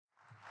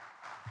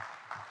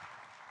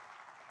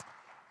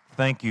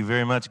Thank you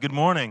very much. Good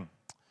morning.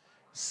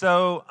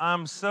 So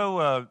I'm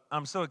so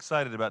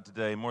excited about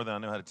today, more than I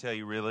know how to tell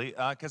you, really,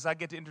 because I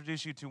get to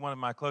introduce you to one of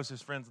my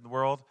closest friends in the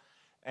world,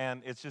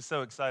 and it's just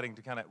so exciting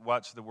to kind of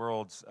watch the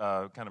worlds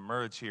kind of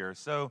merge here.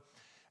 So,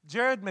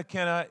 Jared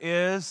McKenna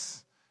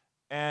is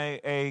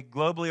a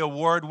globally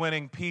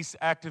award-winning peace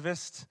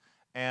activist,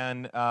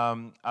 and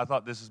I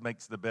thought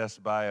makes the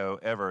best bio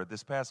ever.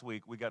 This past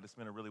week, we got to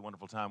spend a really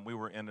wonderful time. We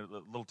were in a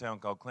little town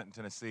called Clinton,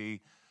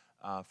 Tennessee,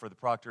 for the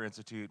Proctor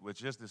Institute, which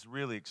is just this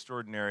really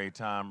extraordinary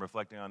time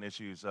reflecting on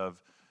issues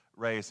of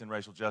race and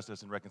racial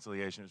justice and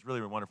reconciliation. It's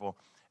really, really wonderful.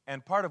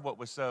 And part of what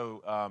was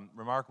so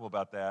remarkable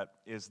about that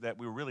is that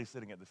we were really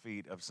sitting at the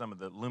feet of some of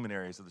the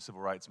luminaries of the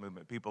civil rights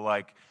movement, people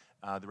like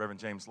the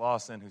Reverend James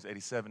Lawson, who's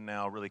 87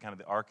 now, really kind of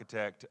the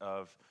architect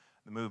of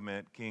the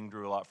movement. King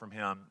drew a lot from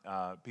him.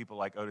 People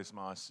like Otis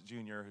Moss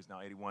Jr., who's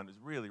now 81, is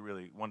really,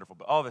 really wonderful.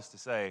 But all this to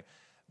say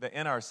that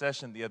in our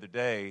session the other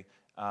day,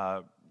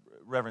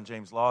 Reverend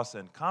James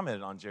Lawson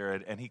commented on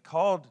Jared, and he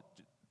called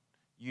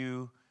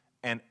you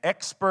an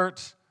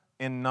expert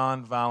in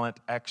nonviolent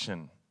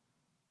action.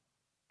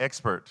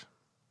 Expert.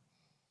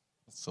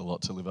 It's a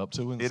lot to live up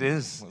to. It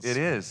is.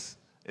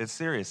 It's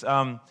serious.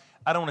 I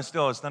don't want to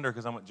steal his thunder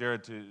because I want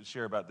Jared to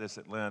share about this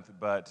at length,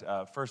 but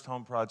First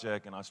Home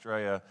Project in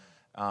Australia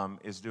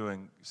is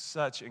doing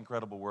such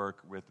incredible work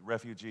with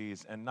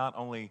refugees, and not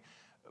only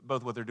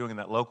both what they're doing in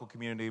that local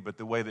community, but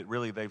the way that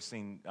really they've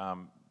seen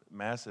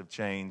massive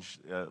change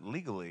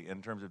legally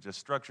in terms of just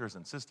structures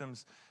and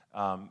systems.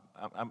 I'm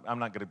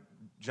not going to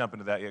jump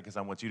into that yet because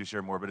I want you to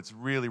share more, but it's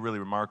really, really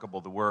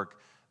remarkable, the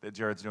work that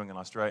Jared's doing in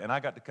Australia. And I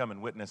got to come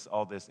and witness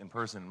all this in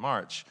person in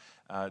March.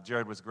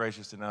 Jared was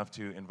gracious enough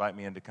to invite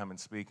me in to come and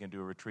speak and do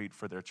a retreat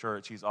for their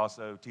church. He's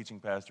also teaching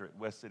pastor at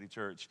West City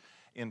Church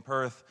in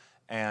Perth.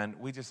 And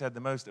we just had the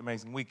most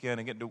amazing weekend,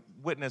 and getting to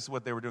witness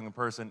what they were doing in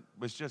person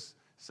was just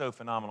so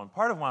phenomenal. And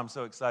part of why I'm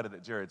so excited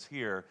that Jared's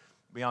here,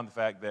 beyond the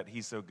fact that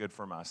he's so good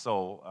for my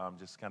soul,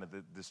 just kind of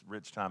this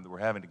rich time that we're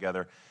having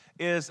together,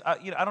 is, I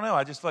don't know,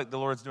 I just feel like the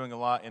Lord's doing a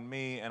lot in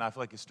me, and I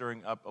feel like He's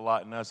stirring up a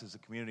lot in us as a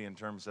community in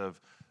terms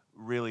of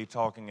really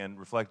talking and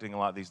reflecting a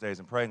lot these days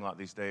and praying a lot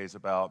these days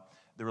about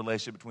the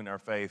relationship between our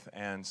faith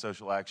and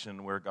social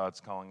action, where God's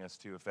calling us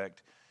to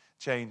affect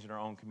change in our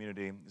own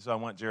community. So I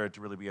want Jared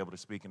to really be able to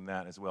speak in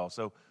that as well.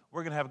 So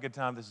we're going to have a good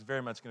time. This is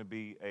very much going to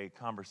be a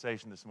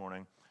conversation this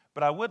morning.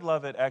 But I would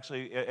love it,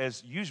 actually,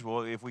 as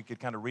usual, if we could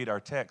kind of read our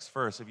text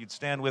first. If you'd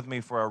stand with me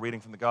for our reading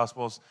from the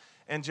Gospels.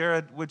 And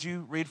Jared, would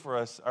you read for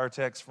us our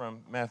text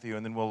from Matthew,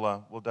 and then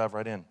we'll dive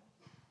right in.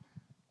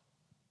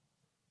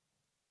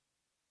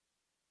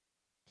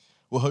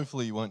 Well,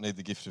 hopefully you won't need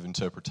the gift of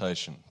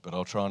interpretation, but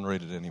I'll try and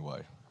read it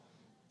anyway.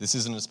 This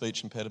isn't a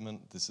speech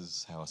impediment. This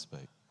is how I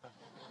speak.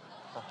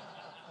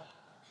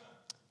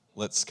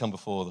 Let's come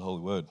before the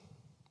Holy Word.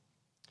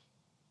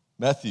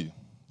 Matthew,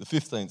 the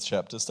 15th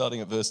chapter,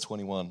 starting at verse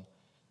 21.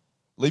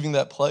 Leaving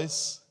that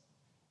place,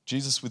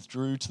 Jesus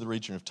withdrew to the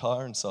region of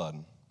Tyre and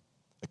Sidon.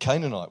 A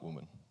Canaanite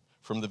woman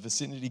from the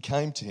vicinity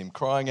came to him,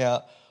 crying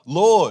out,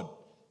 "Lord,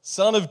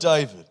 Son of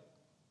David,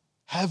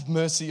 have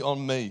mercy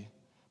on me.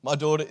 My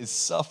daughter is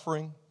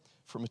suffering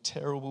from a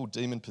terrible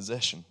demon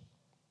possession."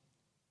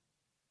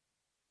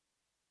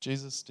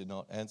 Jesus did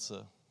not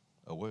answer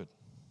a word.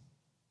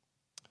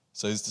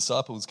 So his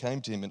disciples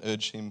came to him and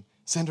urged him,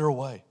 "Send her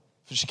away,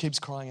 for she keeps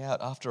crying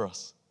out after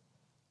us."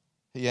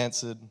 He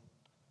answered,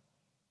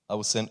 "I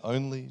was sent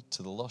only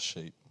to the lost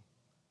sheep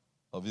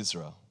of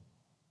Israel."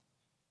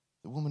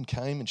 The woman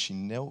came and she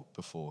knelt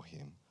before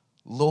him.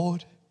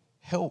 "Lord,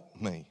 help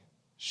me,"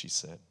 she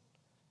said.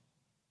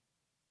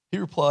 He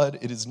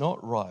replied, "It is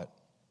not right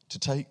to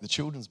take the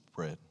children's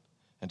bread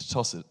and to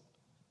toss it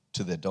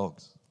to their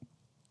dogs."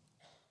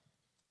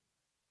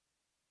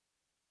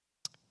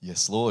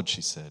 "Yes, Lord,"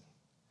 she said,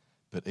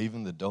 "but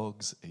even the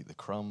dogs eat the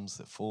crumbs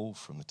that fall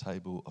from the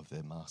table of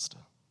their master."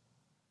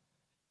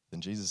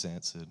 Then Jesus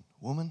answered,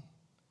 "Woman,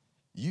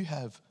 you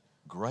have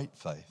great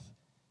faith.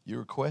 Your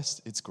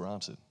request, it's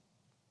granted."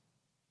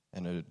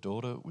 And her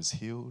daughter was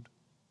healed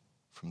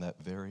from that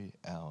very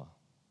hour.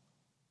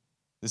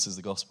 This is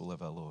the gospel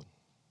of our Lord.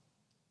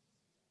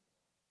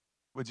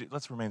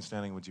 Let's remain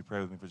standing. Would you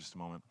pray with me for just a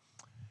moment?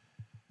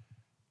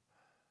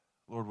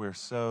 Lord, we're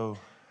so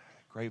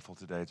grateful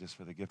today just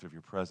for the gift of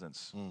your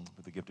presence,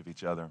 for the gift of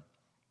each other.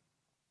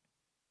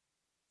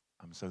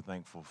 I'm so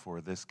thankful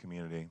for this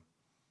community,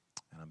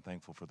 and I'm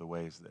thankful for the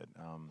ways that,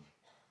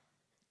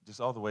 just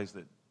all the ways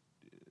that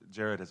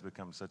Jared has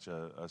become such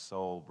a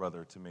soul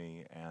brother to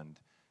me, and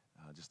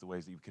just the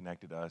ways that you've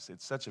connected us.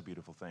 It's such a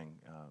beautiful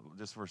thing,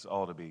 just for us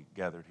all to be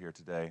gathered here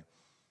today.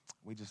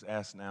 We just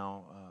ask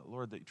now,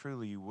 Lord, that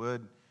truly you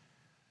would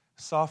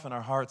soften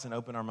our hearts and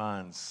open our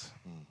minds.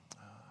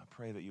 I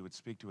pray that you would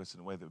speak to us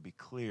in a way that would be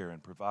clear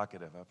and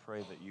provocative. I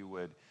pray that you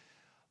would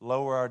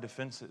lower our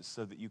defenses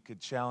so that you could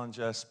challenge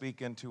us,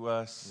 speak into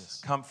us,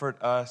 yes, comfort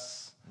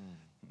us,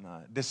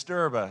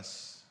 disturb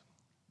us.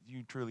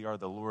 You truly are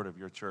the Lord of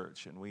your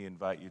church, and we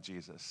invite you,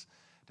 Jesus,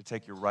 to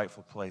take your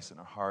rightful place in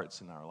our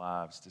hearts and our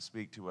lives, to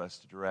speak to us,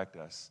 to direct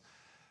us,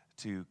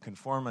 to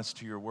conform us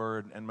to your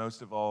word, and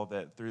most of all,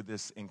 that through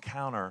this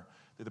encounter,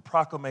 through the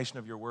proclamation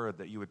of your word,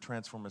 that you would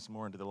transform us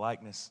more into the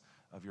likeness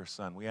of your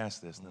Son. We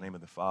ask this in the name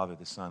of the Father,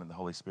 the Son, and the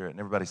Holy Spirit. And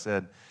everybody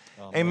said,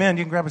 Amen.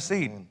 You can grab a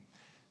seat. Amen.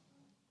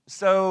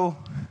 So,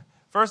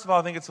 first of all,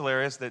 I think it's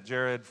hilarious that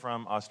Jared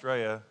from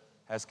Australia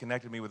has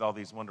connected me with all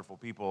these wonderful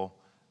people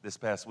this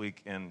past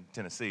week in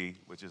Tennessee,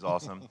 which is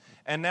awesome.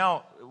 And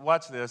now,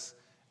 watch this,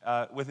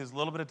 with his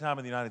little bit of time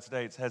in the United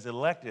States, has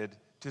elected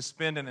to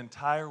spend an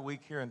entire week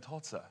here in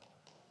Tulsa.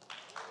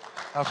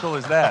 How cool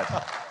is that?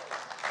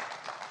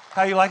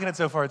 How are you liking it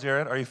so far,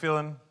 Jared? Are you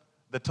feeling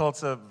the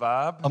Tulsa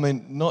vibe? I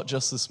mean, not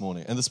just this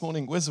morning. And this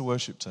morning, where's the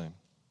worship team?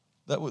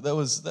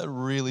 That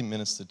really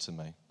ministered to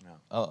me.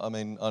 Yeah. I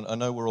mean, I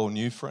know we're all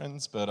new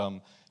friends, but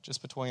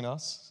just between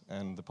us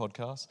and the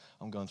podcast,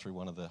 I'm going through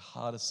one of the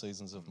hardest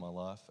seasons of my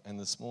life. And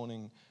this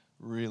morning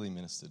really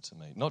ministered to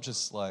me. Not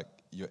just like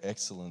your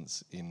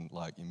excellence in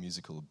like your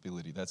musical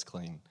ability, that's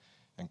clean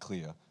and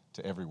clear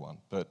to everyone,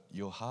 but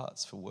your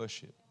hearts for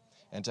worship.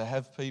 And to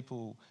have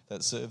people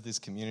that serve this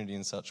community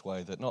in such a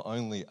way that not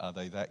only are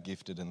they that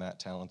gifted and that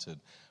talented,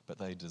 but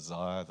they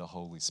desire the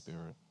Holy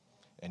Spirit.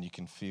 And you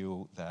can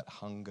feel that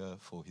hunger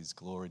for his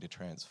glory to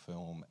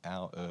transform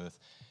our earth.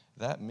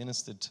 That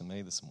ministered to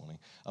me this morning.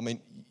 I mean,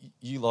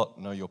 you lot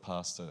know your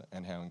pastor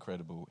and how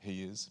incredible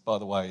he is. By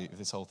the way, if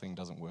this whole thing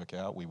doesn't work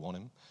out, we want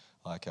him.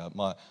 Like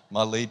my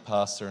lead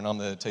pastor, and I'm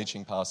the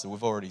teaching pastor,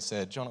 we've already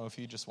said, Jono, if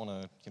you just want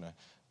to,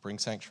 bring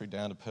Sanctuary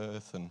down to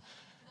Perth and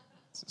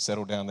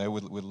settle down there,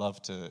 we'd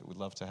love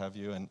to have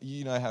you. And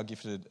you know how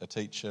gifted a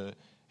teacher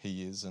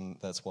he is, and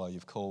that's why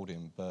you've called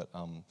him. But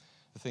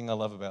the thing I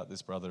love about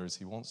this brother is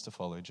he wants to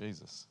follow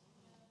Jesus.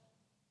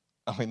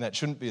 I mean, that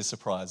shouldn't be a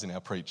surprise in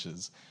our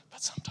preachers,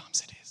 but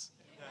sometimes it is.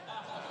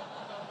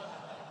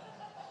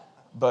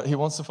 But he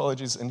wants to follow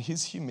Jesus, and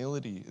his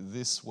humility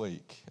this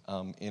week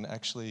in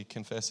actually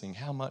confessing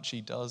how much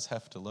he does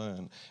have to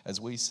learn as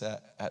we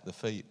sat at the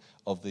feet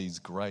of these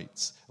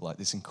greats, like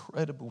this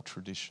incredible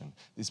tradition,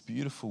 this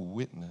beautiful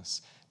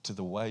witness to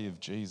the way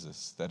of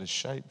Jesus that has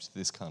shaped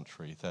this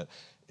country, that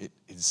it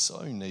is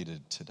so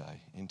needed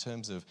today in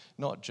terms of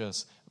not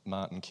just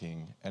Martin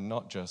King and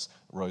not just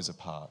Rosa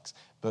Parks,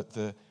 but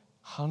the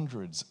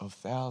hundreds of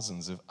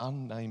thousands of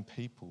unnamed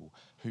people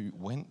who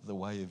went the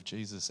way of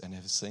Jesus and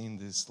have seen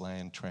this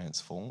land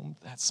transformed.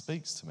 That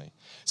speaks to me.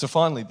 So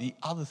finally, the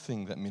other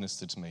thing that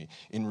ministered to me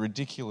in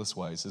ridiculous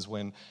ways is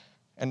when,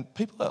 and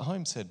people at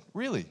home said,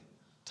 really,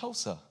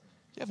 Tulsa,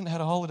 you haven't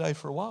had a holiday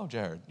for a while,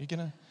 Jared. You're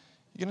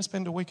gonna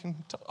spend a week in,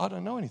 I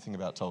don't know anything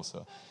about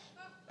Tulsa.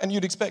 And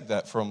you'd expect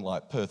that from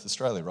like Perth,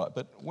 Australia, right?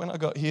 But when I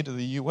got here to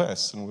the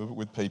US and we were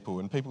with people,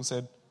 and people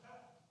said,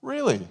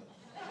 really?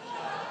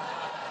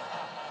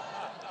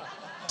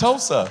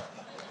 Tulsa.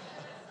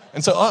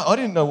 And so I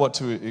didn't know what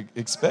to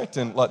expect.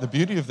 And like the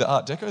beauty of the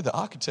Art Deco, the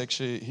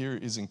architecture here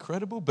is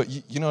incredible. But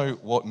you know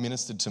what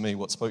ministered to me,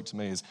 what spoke to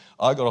me is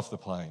I got off the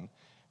plane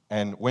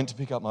and went to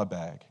pick up my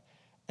bag.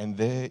 And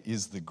there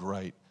is the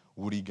great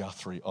Woody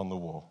Guthrie on the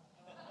wall.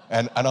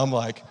 And I'm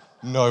like,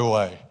 no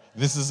way.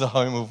 This is the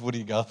home of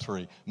Woody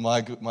Guthrie.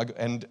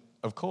 And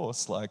of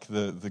course, like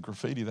the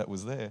graffiti that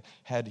was there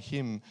had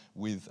him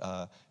with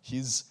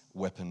his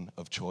weapon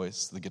of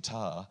choice, the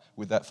guitar,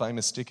 with that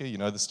famous sticker, you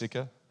know the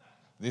sticker?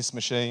 This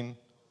machine.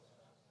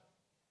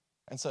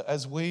 And so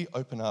as we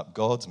open up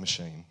God's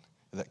machine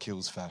that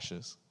kills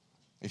fascists,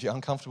 if you're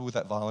uncomfortable with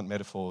that violent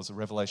metaphors of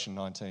Revelation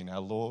 19, our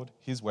Lord,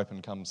 his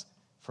weapon comes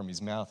from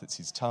his mouth, it's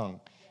his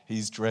tongue.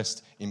 He's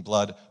dressed in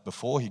blood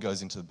before he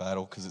goes into the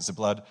battle because it's the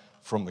blood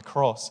from the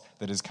cross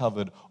that has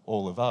covered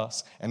all of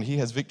us. And he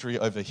has victory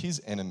over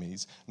his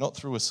enemies, not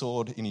through a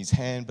sword in his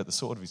hand, but the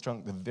sword of his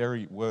tongue, the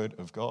very word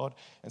of God.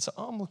 And so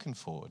I'm looking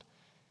forward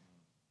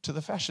to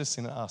the fascists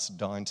in us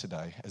dying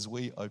today as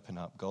we open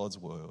up God's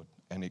word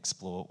and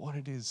explore what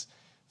it is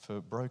for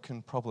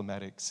broken,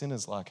 problematic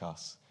sinners like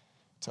us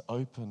to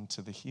open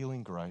to the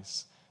healing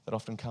grace that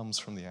often comes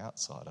from the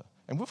outsider.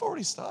 And we've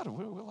already started.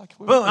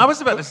 Well, I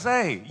was about to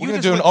say, we're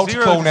going to do an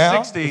altar call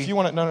now. If you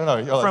want to,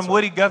 no. From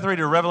Woody Guthrie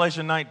to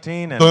Revelation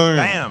 19, and boom.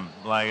 Bam,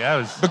 like that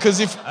was. Because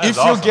if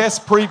awesome. You're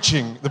guest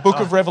preaching, the Book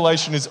of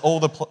Revelation is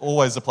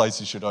always the place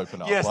you should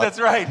open up. Yes, like, that's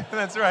right.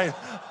 That's right.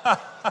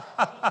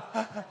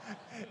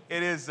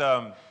 It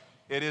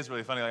is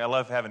really funny. Like I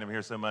love having him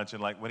here so much,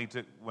 and like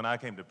when I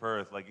came to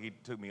Perth, like he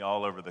took me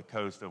all over the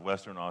coast of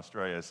Western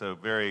Australia. So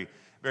very,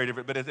 very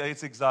different, but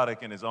it's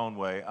exotic in his own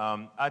way.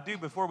 I do,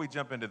 before we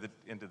jump into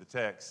the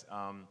text,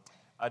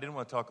 I did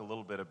want to talk a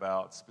little bit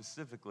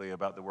specifically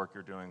about the work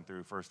you're doing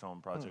through First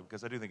Home Project,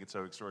 because I do think it's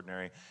so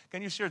extraordinary.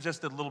 Can you share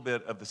just a little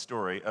bit of the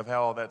story of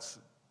how all that's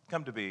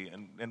come to be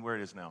and where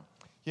it is now?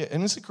 Yeah,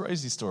 and it's a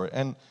crazy story.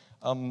 And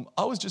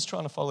I was just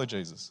trying to follow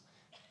Jesus,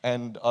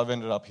 and I've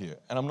ended up here.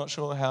 And I'm not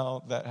sure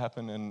how that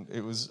happened, and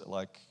it was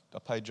like I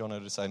paid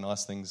Jono to say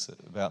nice things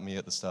about me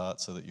at the start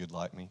so that you'd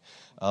like me.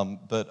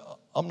 But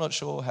I'm not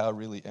sure how I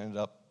really ended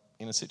up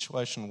in a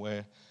situation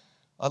where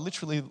I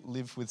literally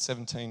live with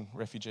 17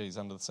 refugees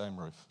under the same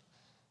roof.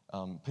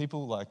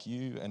 People like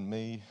you and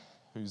me,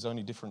 whose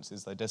only difference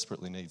is they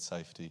desperately need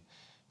safety.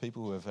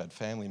 people who have had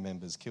family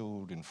members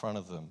killed in front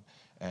of them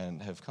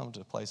and have come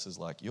to places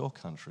like your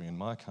country and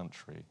my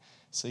country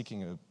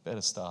seeking a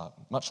better start,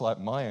 much like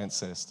my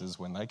ancestors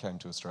when they came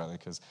to Australia,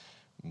 because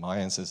my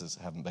ancestors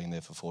haven't been there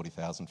for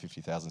 40,000,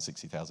 50,000,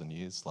 60,000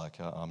 years.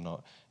 I'm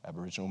not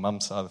Aboriginal.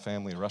 Mum's side of the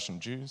family are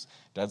Russian Jews.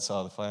 Dad's side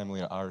of the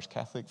family are Irish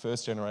Catholic,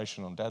 first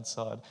generation on dad's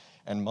side.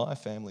 And my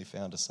family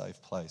found a safe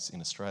place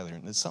in Australia.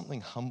 And there's something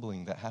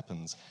humbling that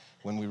happens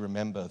when we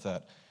remember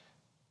that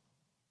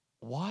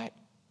white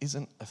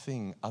isn't a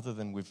thing other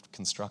than we've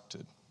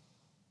constructed.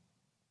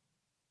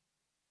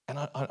 And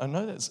I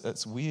know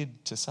that's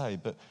weird to say,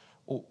 but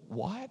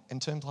white in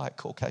terms like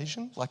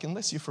Caucasian, like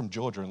unless you're from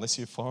Georgia, unless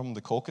you're from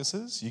the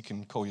Caucasus, you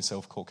can call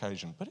yourself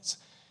Caucasian. But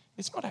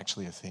it's not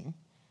actually a thing.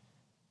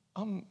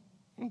 I'm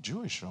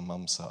Jewish on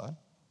mum's side.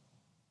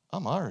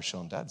 I'm Irish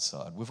on dad's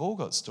side. We've all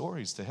got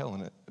stories to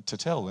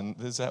tell, and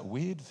there's that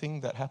weird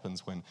thing that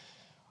happens when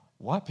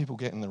white people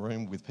get in the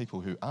room with people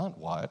who aren't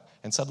white,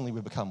 and suddenly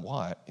we become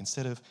white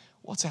instead of,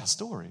 what's our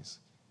stories?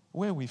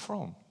 Where are we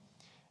from?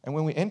 And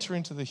when we enter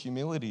into the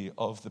humility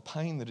of the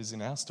pain that is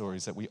in our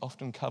stories that we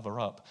often cover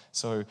up.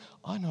 So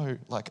I know,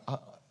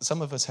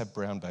 some of us have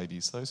brown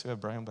babies. Those who have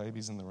brown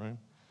babies in the room,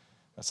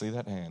 I see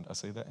that hand.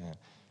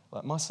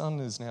 Like my son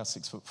is now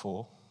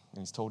 6'4", and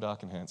he's tall,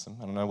 dark, and handsome.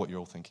 I don't know what you're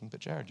all thinking, but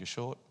Jared, you're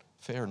short,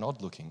 fair, and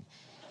odd-looking.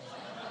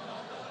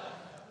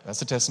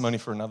 That's a testimony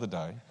for another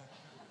day.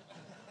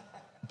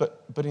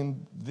 But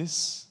in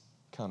this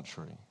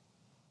country,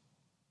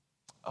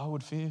 I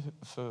would fear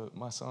for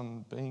my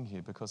son being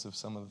here because of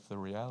some of the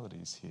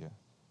realities here.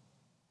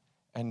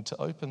 And to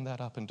open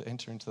that up and to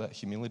enter into that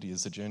humility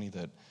is the journey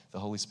that the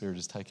Holy Spirit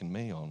has taken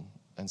me on.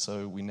 And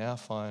so we now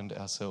find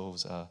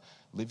ourselves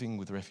living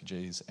with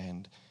refugees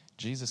and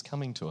Jesus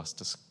coming to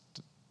us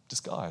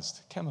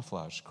disguised,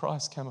 camouflaged.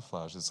 Christ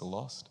camouflaged as the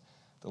lost,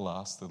 the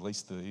last, the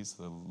least of these,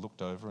 the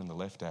looked over and the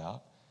left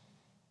out.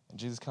 And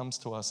Jesus comes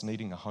to us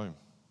needing a home.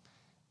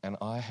 And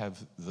I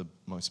have the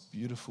most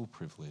beautiful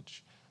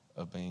privilege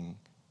of being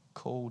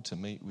called to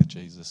meet with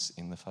Jesus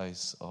in the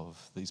face of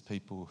these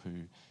people who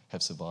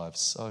have survived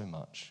so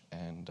much,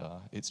 and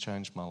it's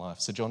changed my life.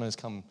 So John has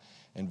come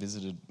and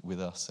visited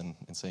with us and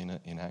seen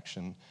it in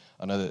action.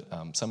 I know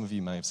that some of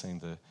you may have seen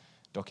the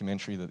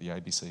documentary that the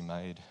ABC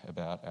made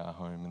about our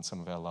home and some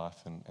of our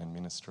life and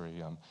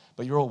ministry,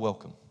 but you're all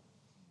welcome,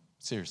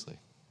 seriously,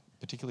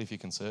 particularly if you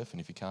can surf, and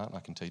if you can't, I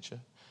can teach you.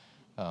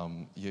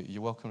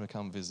 You're welcome to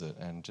come visit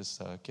and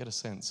just get a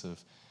sense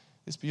of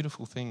this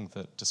beautiful thing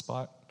that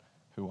despite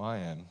who I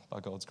am, by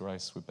God's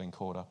grace, we've been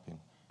caught up in.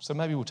 So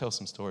maybe we'll tell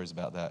some stories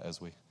about that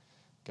as we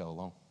go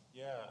along.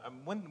 Yeah,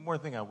 one more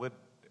thing I would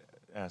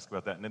ask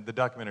about that, and the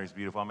documentary is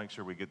beautiful. I'll make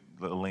sure we get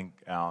the link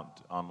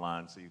out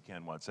online so you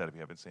can watch that if you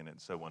haven't seen it.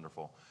 It's so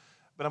wonderful.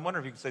 But I'm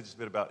wondering if you could say just a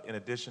bit about, in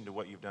addition to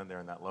what you've done there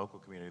in that local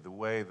community, the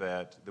way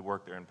that the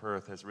work there in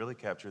Perth has really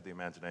captured the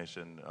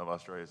imagination of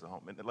Australia as a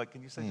home. And,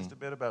 can you say just a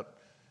bit about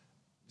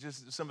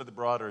just some of the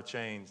broader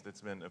change that's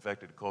been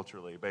affected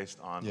culturally based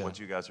on what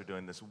you guys are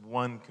doing, this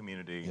one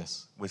community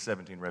with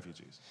 17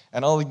 refugees?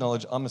 And I'll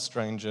acknowledge I'm a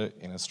stranger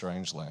in a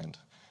strange land.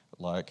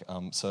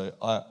 So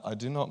I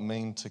do not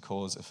mean to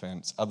cause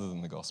offence other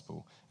than the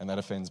gospel, and that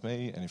offends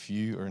me. And if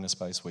you are in a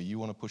space where you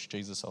want to push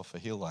Jesus off a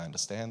hill, I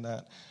understand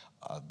that.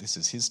 This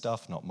is his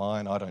stuff, not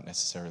mine. I don't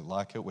necessarily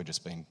like it. We're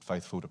just being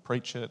faithful to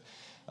preach it.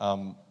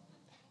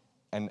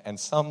 And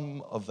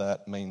some of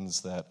that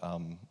means that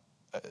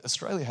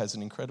Australia has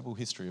an incredible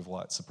history of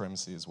white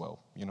supremacy as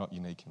well. You're not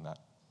unique in that.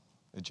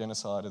 The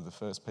genocide of the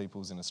first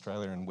peoples in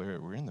Australia, and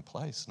we're in the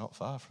place not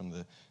far from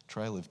the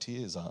Trail of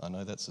Tears. I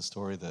know that's a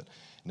story that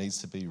needs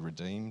to be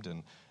redeemed,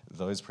 and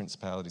those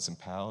principalities and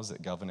powers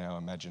that govern our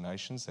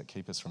imaginations, that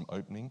keep us from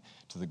opening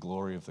to the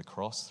glory of the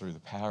cross through the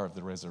power of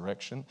the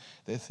resurrection,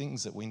 they're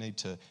things that we need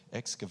to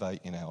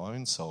excavate in our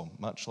own soul,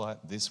 much like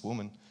this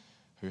woman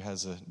who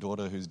has a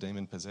daughter who's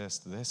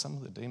demon-possessed. They're some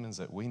of the demons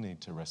that we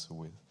need to wrestle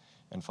with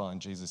and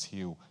find Jesus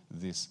heal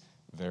this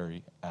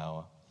very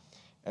hour.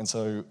 And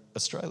so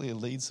Australia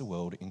leads the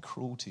world in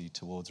cruelty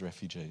towards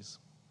refugees.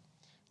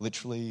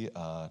 Literally,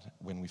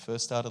 when we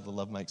first started the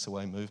Love Makes a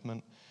Way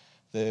movement,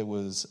 there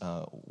was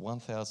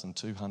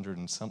 1,200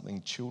 and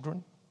something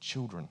children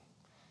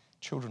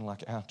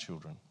like our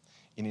children,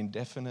 in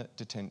indefinite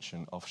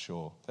detention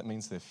offshore. That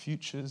means their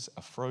futures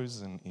are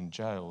frozen in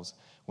jails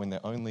when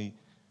their only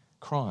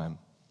crime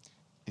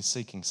is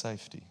seeking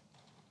safety.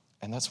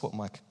 And that's what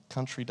my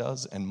country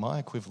does, and my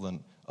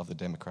equivalent of the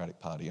Democratic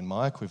Party and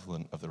my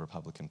equivalent of the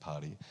Republican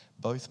Party,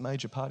 both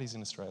major parties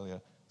in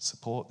Australia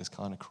support this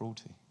kind of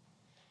cruelty.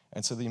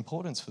 And so the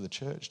importance for the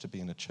church to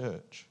be in a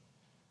church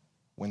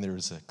when there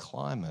is a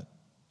climate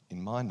in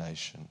my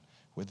nation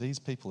where these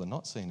people are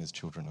not seen as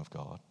children of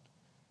God,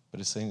 but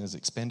are seen as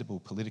expendable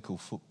political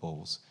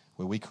footballs,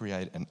 where we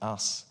create an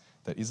us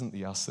that isn't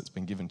the us that's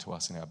been given to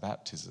us in our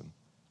baptism,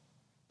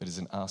 but is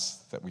an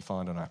us that we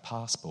find on our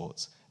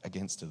passports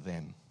against a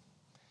them.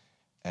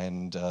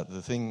 And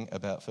the thing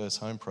about First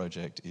Home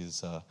Project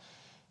is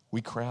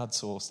we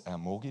crowdsourced our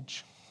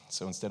mortgage.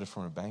 So instead of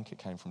from a bank, it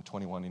came from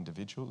 21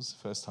 individuals.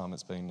 First time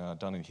it's been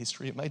done in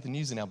history. It made the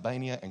news in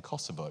Albania and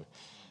Kosovo.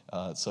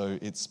 So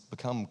it's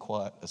become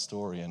quite a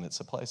story, and it's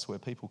a place where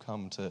people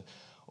come to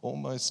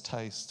almost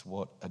taste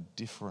what a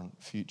different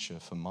future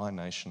for my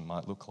nation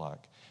might look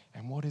like.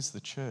 And what is the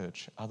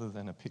church other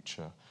than a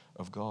picture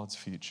of God's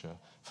future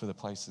for the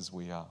places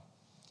we are?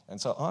 And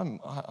so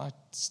I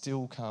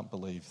still can't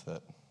believe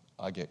that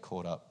I get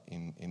caught up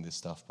in this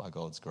stuff by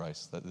God's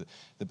grace. That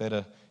the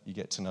better you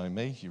get to know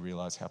me, you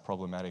realise how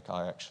problematic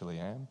I actually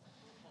am.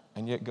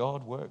 And yet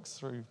God works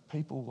through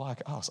people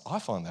like us. I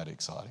find that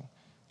exciting.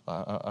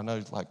 I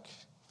know, like,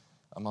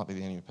 I might be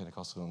the only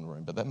Pentecostal in the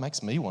room, but that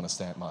makes me want to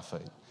stamp my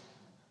feet.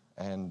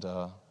 And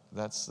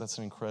that's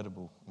an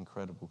incredible,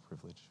 incredible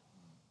privilege.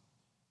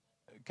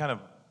 Kind of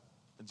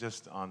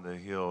just on the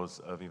heels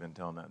of even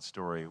telling that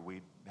story,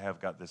 we have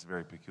got this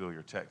very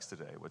peculiar text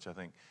today, which I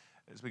think,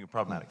 speaking of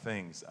problematic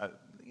things, I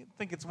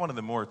think it's one of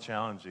the more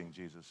challenging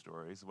Jesus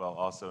stories, while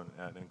also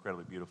an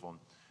incredibly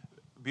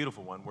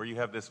beautiful one, where you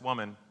have this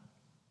woman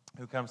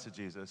who comes to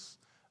Jesus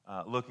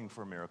looking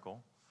for a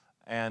miracle.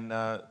 And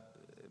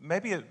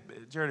maybe,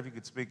 Jared, if you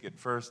could speak at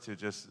first to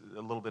just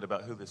a little bit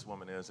about who this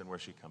woman is and where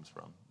she comes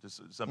from,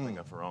 just something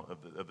of her own,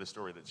 of the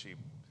story that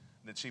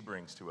she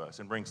brings to us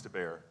and brings to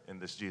bear in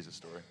this Jesus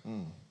story.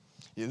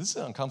 Yeah, this is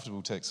an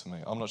uncomfortable text for me.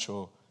 I'm not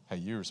sure how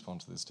you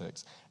respond to this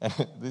text. And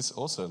this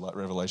also, like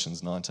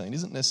Revelations 19,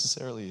 isn't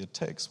necessarily a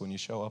text when you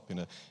show up in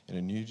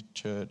a new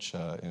church,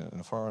 in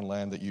a foreign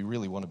land that you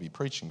really want to be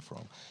preaching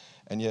from.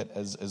 And yet,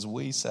 as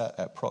we sat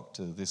at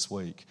Proctor this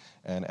week,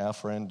 and our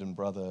friend and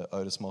brother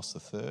Otis Moss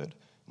III,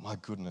 my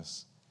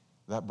goodness,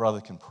 that brother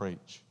can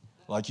preach.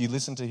 Like, you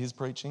listen to his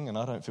preaching, and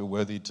I don't feel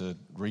worthy to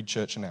read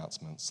church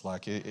announcements.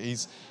 Like,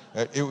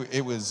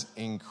 it was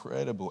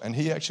incredible. And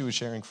he actually was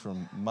sharing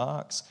from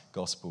Mark's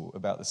gospel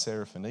about the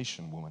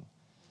Syrophoenician woman,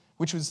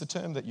 which was the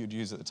term that you'd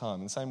use at the time.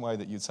 In the same way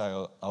that you'd say,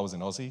 oh, I was an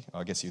Aussie,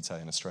 I guess you'd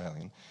say an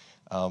Australian,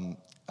 and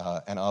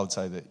I would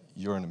say that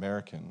you're an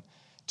American.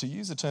 To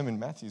use a term in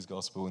Matthew's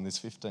gospel in this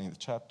 15th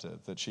chapter,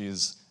 that she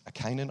is a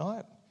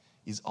Canaanite,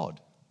 is odd.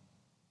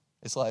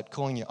 It's like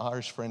calling your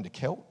Irish friend a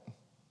Celt.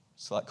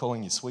 It's like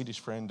calling your Swedish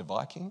friend a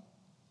Viking.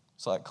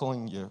 It's like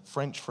calling your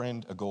French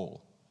friend a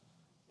Gaul.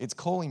 It's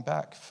calling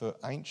back for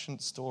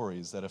ancient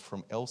stories that are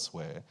from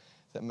elsewhere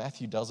that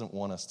Matthew doesn't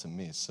want us to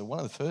miss. So one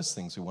of the first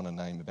things we want to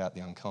name about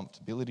the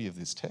uncomfortability of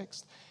this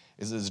text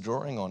is it's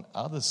drawing on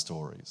other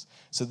stories.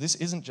 So this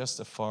isn't just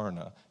a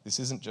foreigner. This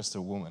isn't just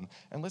a woman.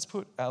 And let's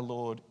put our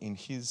Lord in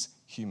his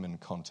human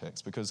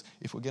context, because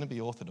if we're going to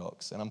be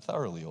orthodox, and I'm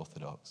thoroughly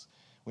orthodox,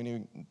 we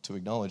need to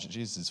acknowledge that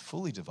Jesus is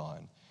fully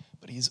divine,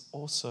 but he is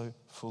also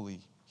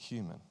fully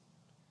human.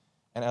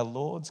 And our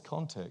Lord's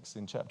context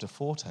in chapter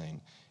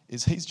 14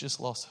 is he's just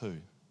lost who?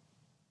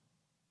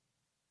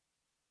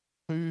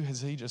 Who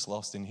has he just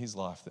lost in his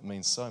life that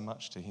means so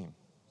much to him?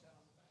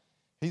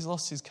 He's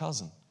lost his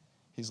cousin.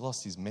 He's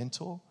lost his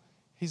mentor.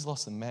 He's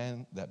lost the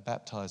man that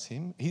baptized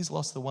him. He's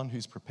lost the one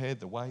who's prepared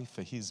the way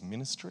for his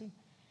ministry.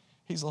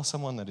 He's lost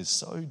someone that is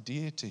so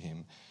dear to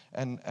him.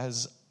 And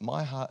as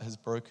my heart has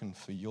broken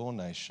for your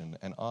nation,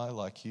 and I,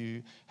 like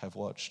you, have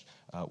watched,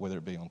 whether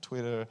it be on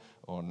Twitter,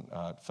 on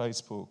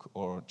Facebook,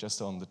 or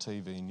just on the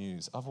TV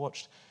news, I've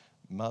watched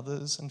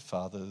mothers and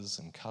fathers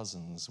and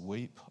cousins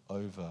weep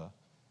over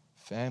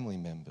family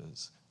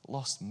members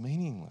lost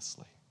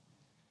meaninglessly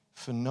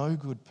for no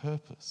good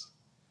purpose.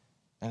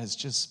 And it's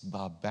just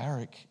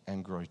barbaric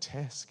and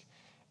grotesque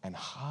and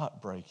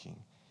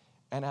heartbreaking.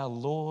 And our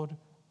Lord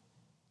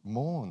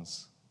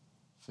mourns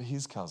for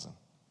his cousin.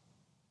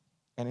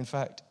 And in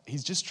fact,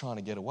 he's just trying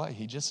to get away.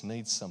 He just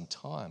needs some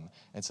time.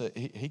 And so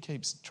he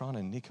keeps trying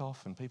to nick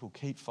off, and people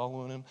keep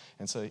following him.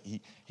 And so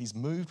he's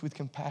moved with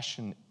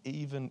compassion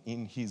even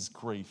in his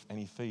grief, and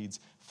he feeds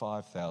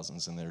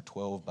 5,000, and there are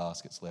 12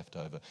 baskets left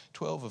over.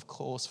 12, of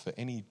course, for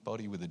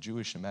anybody with a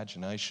Jewish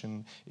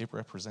imagination, it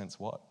represents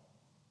what?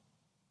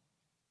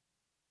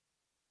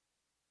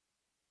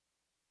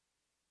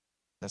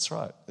 That's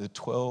right, the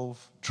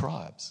 12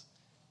 tribes.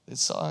 There's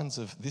signs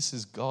of this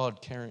is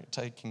God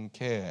taking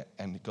care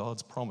and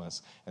God's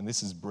promise, and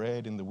this is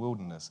bread in the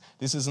wilderness.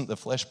 This isn't the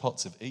flesh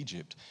pots of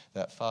Egypt,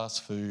 that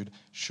fast food,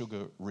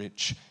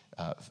 sugar-rich,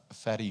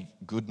 fatty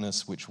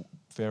goodness which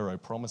Pharaoh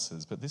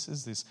promises, but this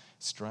is this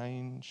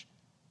strange,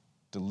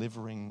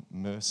 delivering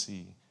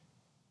mercy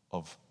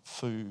of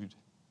food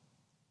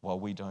while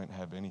we don't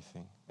have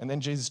anything. And then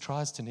Jesus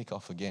tries to nick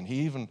off again. He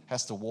even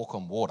has to walk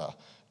on water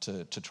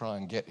to try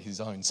and get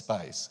his own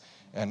space.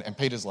 And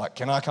Peter's like,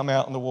 can I come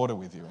out in the water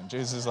with you? And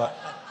Jesus is like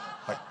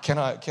can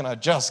I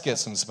just get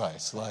some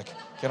space? Like,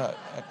 can I?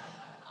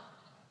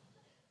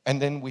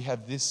 And then we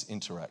have this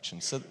interaction.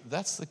 So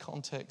that's the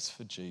context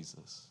for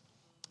Jesus.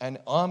 And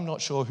I'm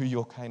not sure who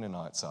your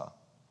Canaanites are.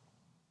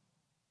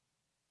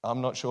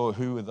 I'm not sure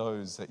who are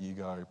those that you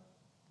go,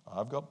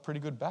 I've got pretty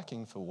good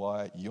backing for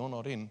why you're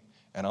not in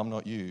and I'm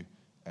not you,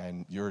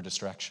 and you're a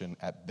distraction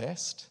at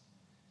best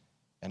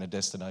and a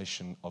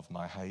destination of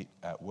my hate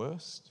at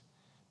worst.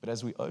 But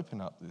as we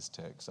open up this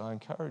text, I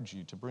encourage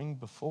you to bring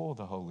before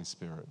the Holy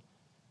Spirit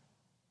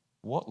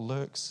what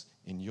lurks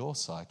in your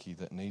psyche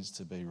that needs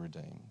to be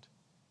redeemed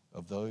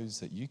of those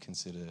that you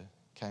consider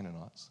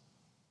Canaanites.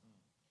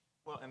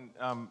 Well, and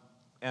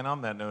And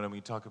on that note, I mean,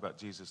 you talk about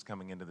Jesus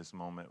coming into this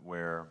moment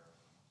where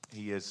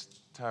he is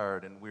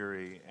tired and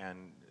weary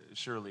and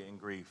surely in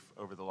grief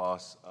over the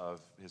loss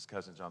of his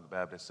cousin John the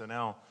Baptist. So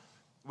now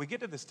we get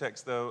to this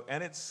text, though,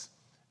 and it's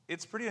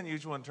pretty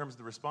unusual in terms of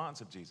the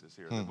response of Jesus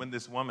here. That when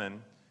this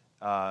woman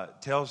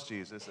tells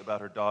Jesus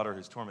about her daughter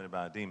who's tormented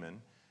by a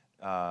demon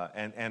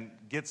and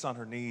gets on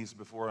her knees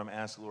before him,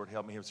 asks, Lord,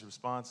 help me. His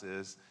response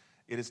is,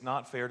 it is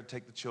not fair to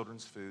take the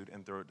children's food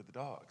and throw it to the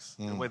dogs,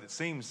 in a way that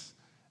seems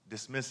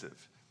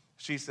dismissive.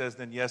 She says,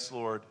 then, yes,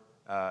 Lord,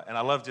 and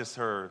I love just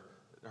her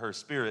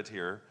spirit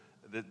here,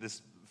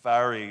 this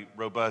fiery,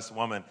 robust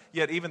woman,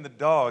 yet even the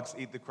dogs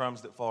eat the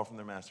crumbs that fall from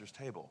their master's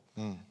table.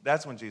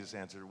 That's when Jesus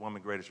answered,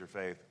 woman, great is your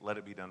faith, let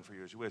it be done for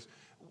you as you wish.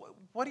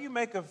 What do you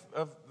make of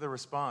the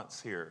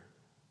response here,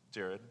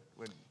 Jared?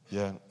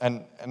 Yeah,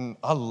 and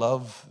I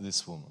love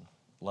this woman.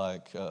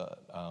 Like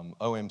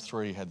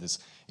OM3 had this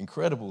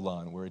incredible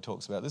line where he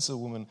talks about this is a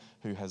woman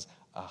who has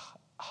a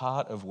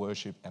heart of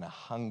worship and a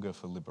hunger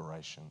for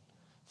liberation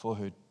for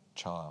her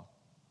child.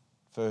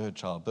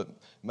 But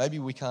maybe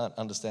we can't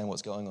understand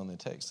what's going on in the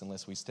text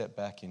unless we step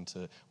back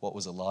into what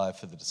was alive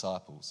for the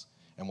disciples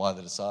and why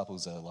the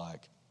disciples are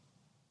like,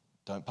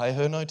 don't pay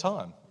her no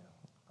time.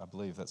 I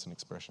believe that's an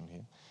expression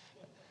here.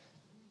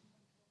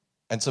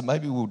 And so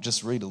maybe we'll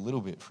just read a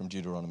little bit from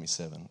Deuteronomy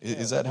 7.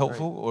 Is that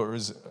helpful? Great.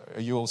 Or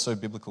are you also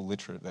biblical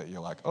literate that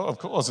you're like, oh, of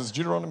course, it's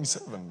Deuteronomy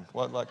 7.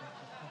 Like,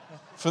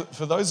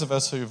 for those of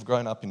us who have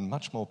grown up in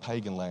much more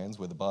pagan lands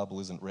where the Bible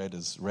isn't read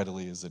as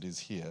readily as it is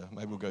here,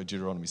 maybe we'll go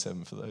Deuteronomy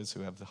 7 for those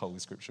who have the Holy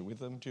Scripture with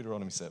them.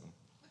 Deuteronomy 7.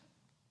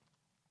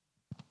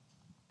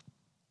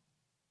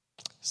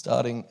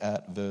 Starting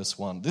at verse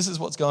 1. This is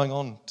what's going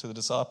on to the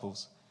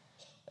disciples.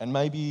 And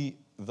maybe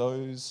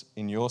those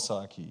in your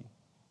psyche,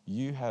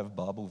 you have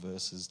Bible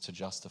verses to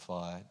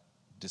justify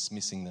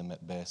dismissing them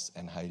at best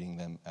and hating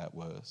them at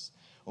worst.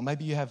 Or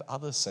maybe you have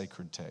other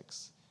sacred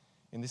texts.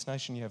 In this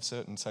nation, you have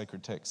certain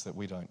sacred texts that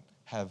we don't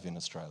have in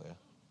Australia.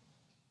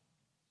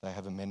 They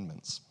have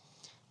amendments.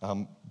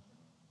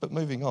 But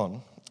moving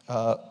on,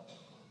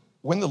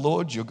 when the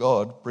Lord your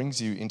God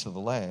brings you into the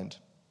land,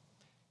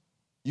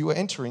 you are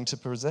entering to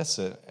possess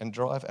it and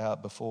drive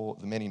out before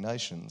the many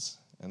nations.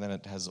 And then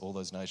it has all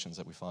those nations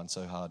that we find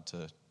so hard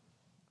to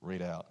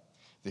read out.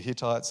 The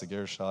Hittites, the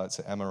Gerishites,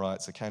 the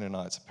Amorites, the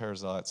Canaanites, the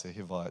Perizzites, the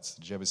Hivites,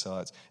 the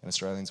Jebusites, and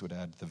Australians would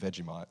add the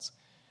Vegemites.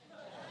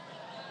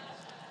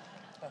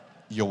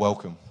 You're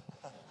welcome.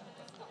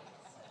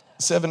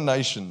 7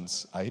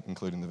 nations, 8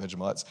 including the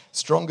Vegemites,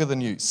 stronger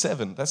than you.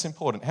 7, that's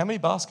important. How many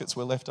baskets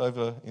were left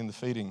over in the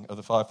feeding of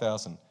the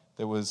 5,000?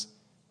 There was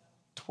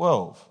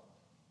 12.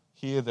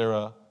 Here there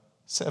are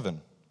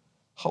 7.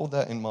 Hold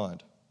that in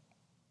mind.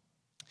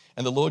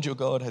 And the Lord your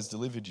God has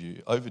delivered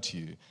you over to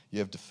you. You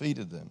have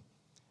defeated them.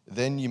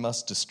 Then you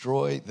must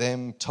destroy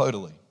them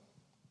totally.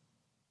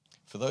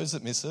 For those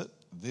that miss it,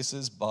 this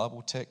is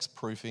Bible text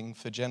proofing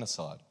for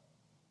genocide.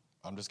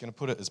 I'm just going to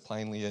put it as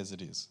plainly as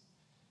it is.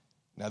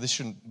 Now, this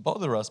shouldn't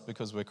bother us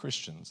because we're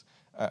Christians.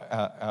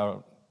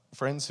 Our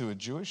friends who are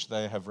Jewish,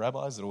 they have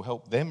rabbis that will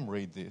help them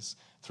read this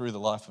through the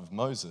life of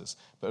Moses.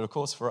 But of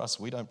course, for us,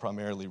 we don't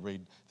primarily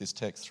read this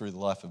text through the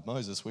life of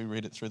Moses. We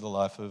read it through the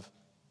life of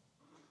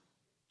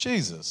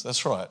Jesus.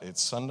 That's right.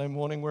 It's Sunday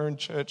morning, we're in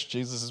church.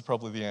 Jesus is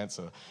probably the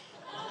answer.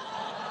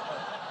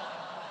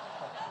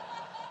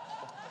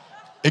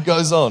 It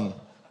goes on.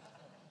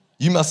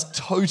 You must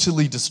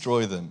totally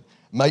destroy them,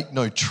 make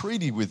no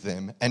treaty with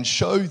them, and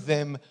show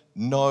them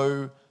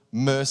no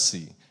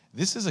mercy.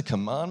 This is a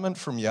commandment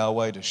from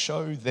Yahweh to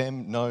show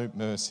them no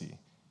mercy.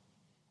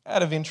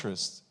 Out of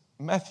interest,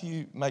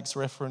 Matthew makes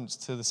reference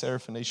to the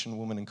Syrophoenician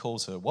woman and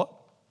calls her what?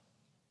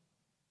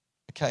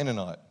 A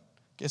Canaanite.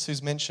 Guess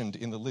who's mentioned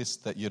in the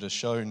list that you're to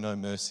show no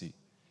mercy,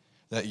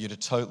 that you're to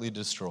totally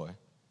destroy?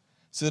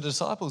 So the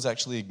disciples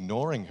actually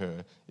ignoring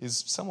her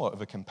is somewhat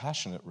of a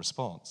compassionate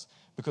response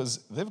because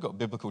they've got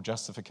biblical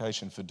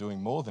justification for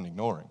doing more than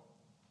ignoring.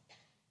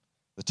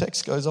 The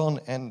text goes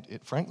on and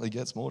it frankly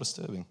gets more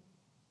disturbing.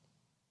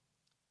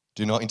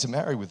 Do not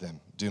intermarry with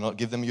them. Do not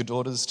give them your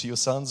daughters to your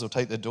sons or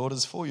take their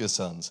daughters for your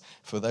sons,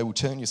 for they will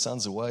turn your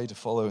sons away to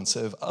follow and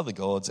serve other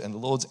gods, and the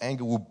Lord's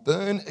anger will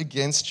burn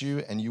against you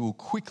and you will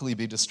quickly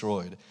be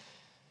destroyed.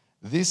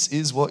 This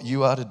is what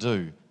you are to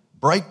do.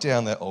 Break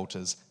down their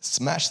altars,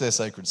 smash their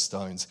sacred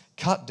stones,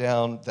 cut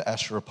down the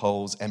Asherah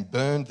poles, and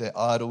burn their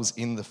idols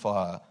in the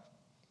fire.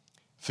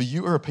 For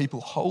you are a people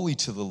holy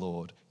to the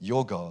Lord,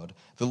 your God.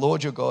 The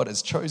Lord your God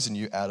has chosen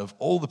you out of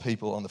all the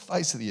people on the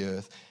face of the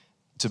earth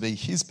to be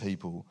his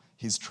people,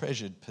 his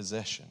treasured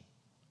possession.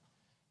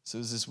 So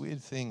there's this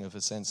weird thing of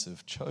a sense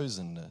of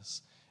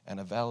chosenness and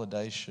a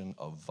validation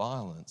of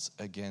violence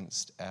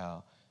against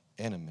our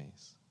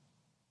enemies.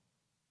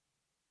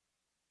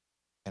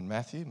 And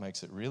Matthew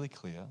makes it really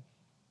clear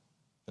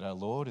that our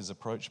Lord is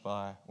approached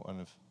by one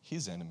of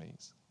his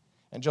enemies.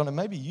 And John, and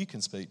maybe you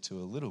can speak to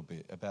a little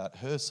bit about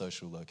her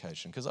social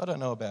location, because I don't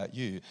know about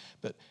you,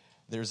 but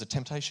there is a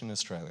temptation in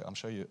Australia. I'm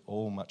sure you're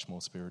all much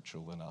more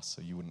spiritual than us,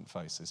 so you wouldn't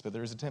face this, but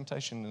there is a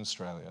temptation in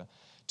Australia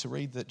to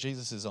read that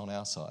Jesus is on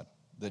our side,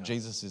 that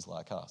Jesus is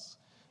like us,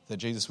 that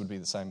Jesus would be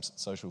the same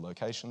social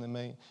location than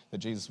me, that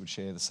Jesus would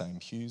share the same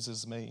pews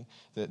as me,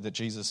 that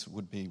Jesus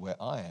would be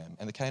where I am.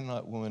 And the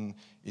Canaanite woman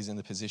is in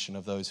the position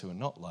of those who are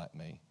not like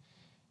me.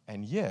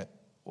 And yet,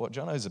 what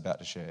Jono's about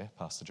to share,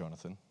 Pastor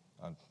Jonathan,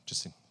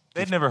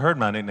 they'd never heard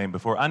my nickname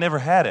before. I never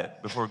had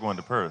it before going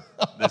to Perth.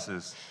 This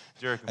is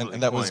Jared completely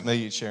and that coined. was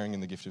me sharing in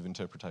the gift of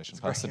interpretation,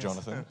 Pastor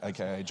Jonathan,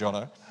 a.k.a.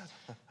 Jono.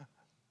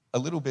 A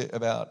little bit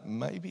about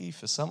maybe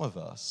for some of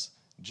us,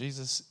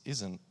 Jesus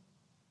isn't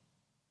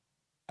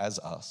as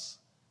us,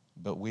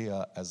 but we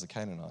are as the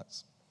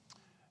Canaanites.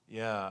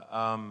 Yeah.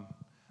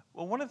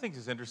 Well, one of the things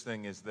that's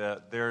interesting is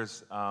that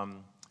there's,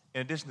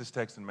 in addition to this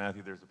text in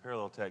Matthew, there's a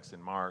parallel text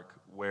in Mark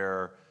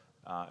where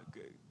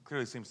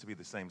clearly seems to be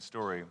the same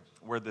story,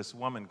 where this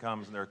woman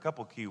comes, and there are a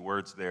couple key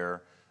words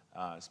there,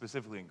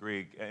 specifically in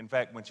Greek. In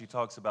fact, when she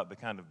talks about the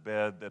kind of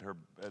bed that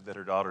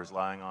her daughter is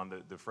lying on,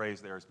 the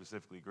phrase there is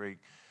specifically Greek.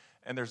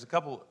 And there's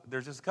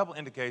just a couple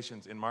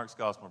indications in Mark's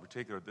gospel in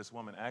particular that this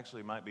woman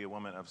actually might be a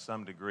woman of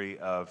some degree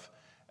of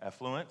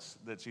affluence,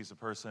 that she's a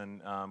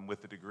person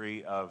with a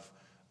degree of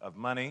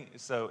money.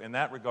 So in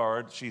that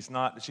regard,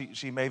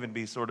 she may even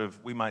be sort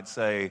of, we might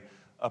say,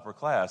 upper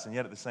class, and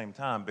yet at the same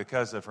time,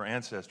 because of her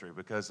ancestry,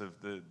 because of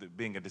the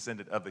being a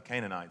descendant of the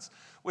Canaanites,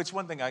 which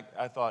one thing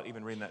I thought,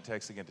 even reading that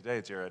text again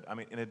today, Jared, I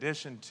mean, in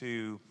addition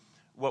to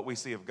what we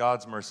see of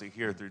God's mercy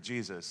here through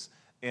Jesus,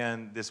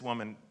 and this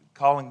woman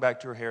calling back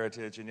to her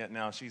heritage, and yet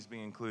now she's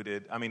being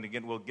included. I mean,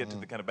 again, we'll get to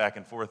the kind of back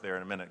and forth there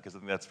in a minute, because I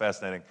think that's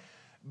fascinating.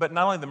 But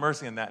not only the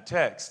mercy in that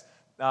text,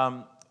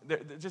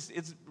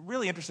 it's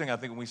really interesting, I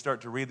think, when we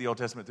start to read the Old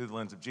Testament through the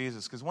lens of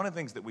Jesus, because one of the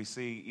things that we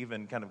see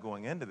even kind of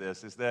going into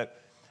this is that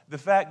the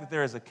fact that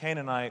there is a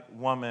Canaanite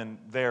woman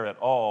there at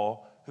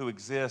all who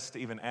exists to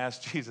even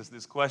ask Jesus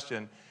this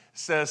question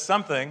says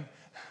something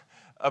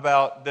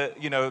about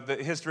the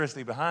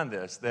historicity behind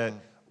this, that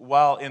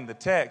while in the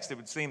text it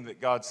would seem that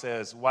God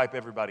says wipe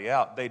everybody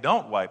out, they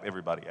don't wipe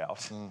everybody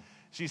out.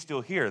 She's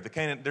still here.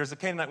 There's a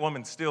Canaanite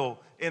woman still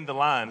in the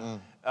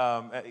line,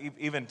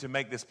 even to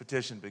make this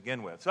petition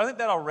begin with. So I think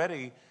that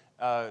already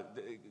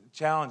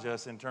challenge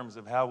us in terms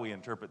of how we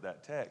interpret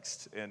that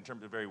text in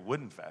terms of very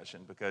wooden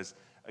fashion, because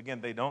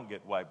again, they don't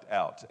get wiped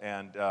out.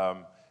 And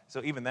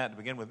so even that to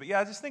begin with. But yeah,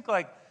 I just think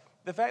like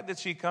the fact that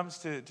she comes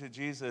to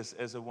Jesus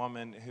as a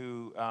woman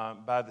who,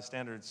 by the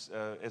standards,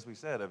 as we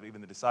said, of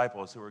even the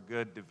disciples who are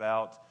good,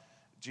 devout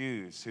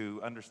Jews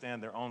who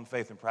understand their own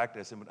faith and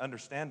practice and would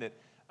understand it,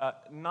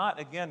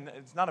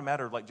 it's not a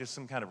matter of like just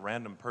some kind of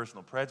random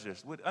personal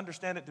prejudice, would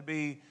understand it to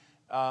be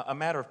a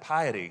matter of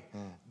piety,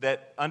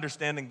 that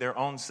understanding their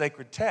own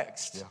sacred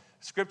text,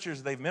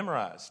 scriptures they've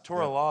memorized,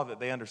 Torah law that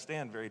they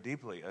understand very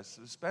deeply,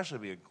 especially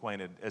be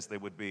acquainted as they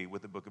would be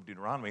with the book of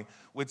Deuteronomy,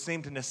 would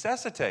seem to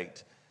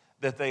necessitate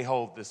that they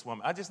hold this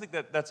woman. I just think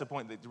that that's a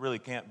point that really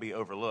can't be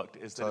overlooked,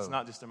 is that it's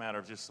not just a matter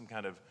of just some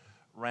kind of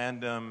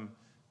random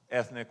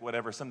ethnic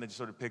whatever, something just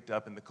sort of picked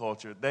up in the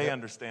culture. They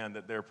understand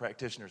that they're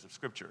practitioners of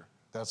Scripture.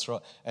 That's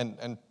right.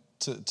 And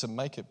to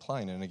make it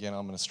plain, and again,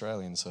 I'm an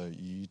Australian, so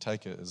you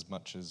take it as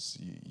much as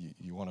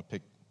you want to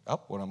pick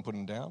up what I'm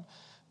putting down.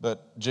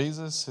 But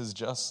Jesus has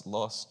just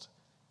lost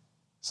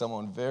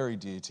someone very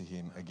dear to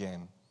him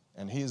again.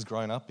 And he has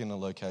grown up in a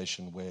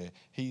location where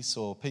he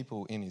saw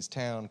people in his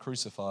town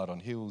crucified on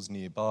hills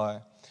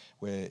nearby,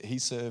 where he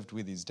served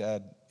with his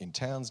dad in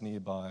towns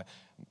nearby,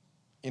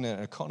 in an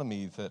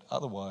economy that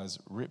otherwise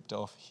ripped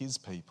off his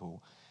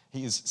people.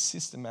 He is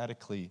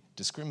systematically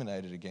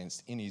discriminated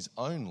against in his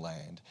own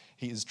land.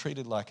 He is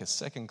treated like a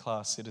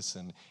second-class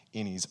citizen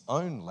in his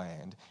own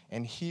land.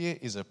 And here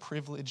is a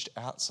privileged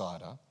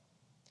outsider,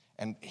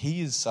 and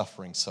he is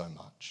suffering so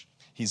much.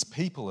 His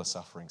people are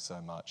suffering so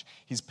much.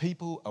 His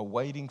people are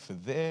waiting for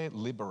their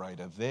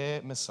liberator,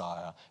 their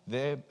Messiah,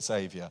 their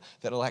Savior,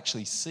 that will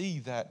actually see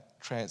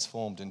that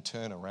transformed and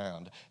turn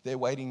around. They're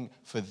waiting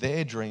for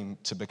their dream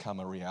to become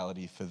a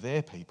reality for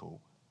their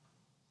people.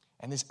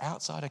 And this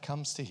outsider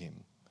comes to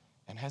him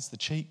and has the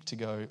cheek to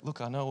go,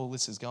 look, I know all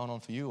this is going on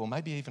for you, or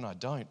maybe even I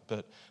don't,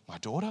 but my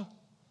daughter,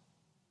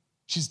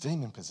 she's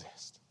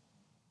demon-possessed.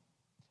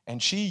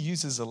 And she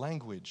uses the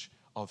language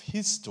of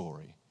his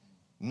story,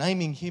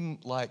 naming him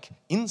like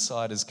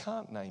insiders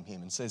can't name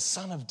him, and says,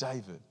 Son of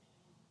David,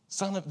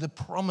 Son of the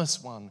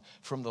promised one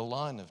from the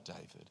line of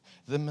David,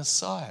 the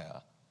Messiah,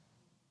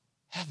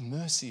 have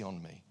mercy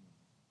on me.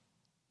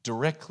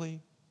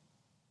 Directly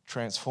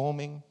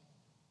transforming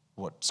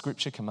what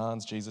Scripture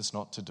commands Jesus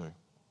not to do.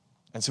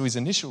 And so his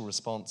initial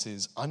response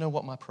is, I know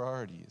what my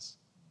priority is.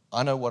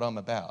 I know what I'm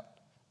about.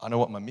 I know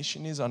what my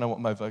mission is. I know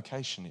what my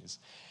vocation is.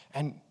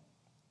 And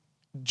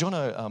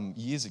Jono,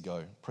 years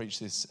ago, preached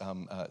this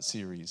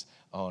series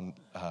on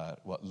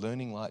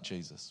learning like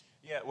Jesus.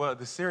 Yeah, well,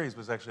 the series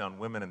was actually on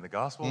women in the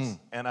Gospels,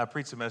 and I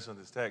preached a message on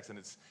this text,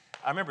 and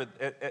I remember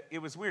it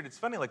was weird. It's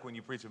funny, like when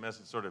you preach a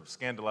message, sort of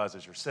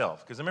scandalizes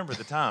yourself, because I remember at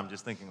the time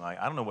just thinking, like,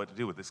 I don't know what to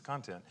do with this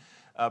content,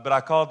 but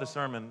I called the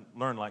sermon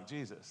 "Learn Like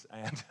Jesus,"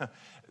 and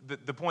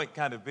the point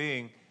kind of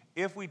being,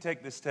 if we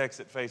take this text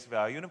at face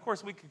value, and of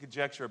course we could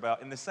conjecture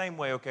about, in the same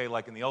way, okay,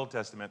 like in the Old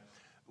Testament,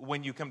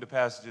 when you come to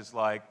passages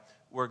like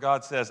where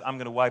God says, I'm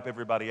going to wipe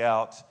everybody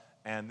out,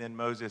 and then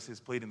Moses is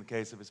pleading the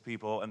case of his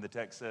people, and the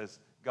text says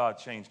God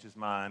changed his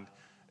mind.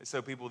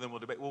 So people then will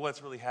debate, well,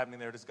 what's really happening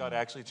there? Does God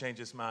actually change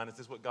his mind? Is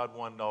this what God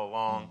wanted all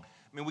along?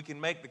 I mean, we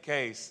can make the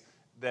case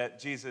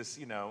that Jesus,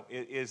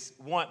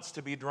 wants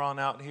to be drawn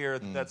out here.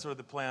 That's sort of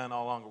the plan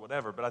all along or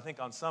whatever. But I think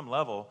on some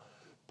level,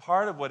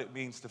 part of what it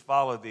means to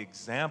follow the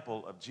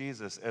example of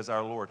Jesus as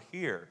our Lord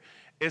here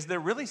is there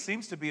really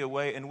seems to be a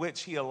way in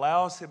which he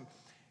allows him,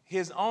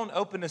 his own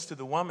openness to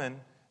the woman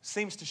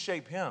seems to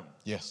shape him.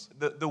 Yes.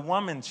 The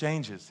woman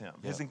changes him.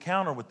 His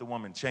encounter with the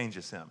woman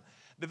changes him.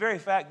 The very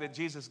fact that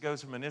Jesus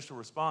goes from initial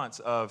response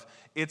of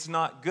it's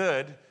not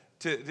good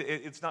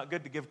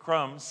to give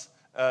crumbs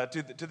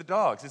to the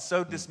dogs. It's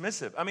so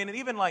dismissive. I mean, and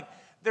even like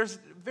there's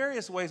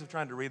various ways of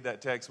trying to read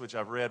that text, which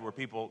I've read, where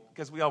people,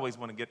 because we always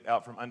want to get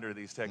out from under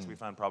these texts we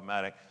find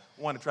problematic,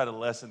 want to try to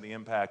lessen the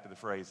impact of the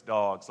phrase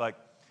dogs. Like,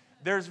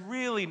 there's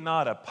really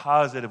not a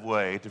positive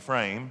way to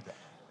frame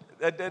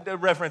a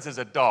reference as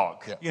a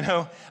dog,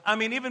 I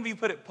mean, even if you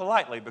put it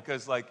politely,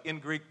 because like in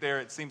Greek there,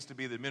 it seems to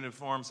be the diminutive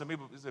form. Some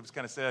people have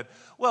kind of said,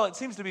 well, it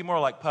seems to be more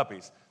like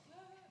puppies.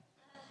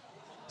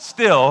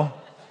 Still,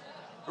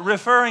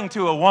 referring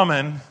to a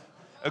woman,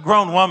 a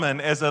grown woman,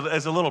 as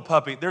a little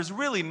puppy, there's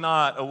really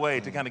not a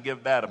way to kind of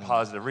give that a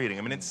positive reading.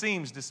 I mean, it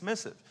seems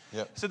dismissive.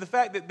 Yep. So the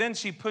fact that then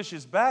she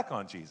pushes back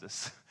on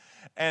Jesus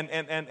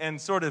and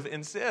sort of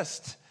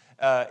insists,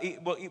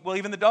 well,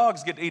 even the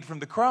dogs get to eat from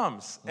the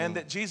crumbs, and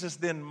that Jesus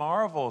then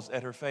marvels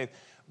at her faith.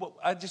 Well,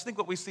 I just think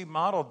what we see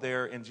modeled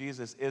there in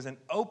Jesus is an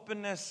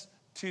openness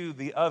to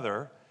the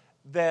other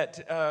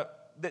that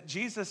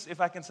Jesus, if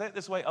I can say it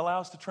this way,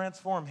 allows to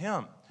transform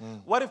him.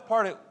 What if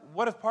part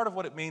of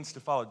what it means to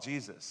follow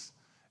Jesus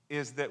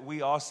is that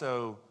we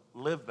also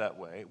live that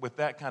way, with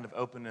that kind of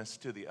openness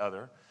to the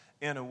other,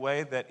 in a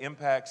way that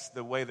impacts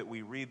the way that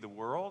we read the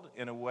world,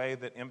 in a way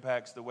that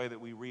impacts the way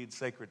that we read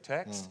sacred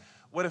text?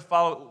 What if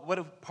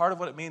part of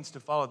what it means to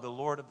follow the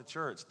Lord of the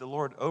church, the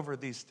Lord over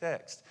these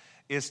texts,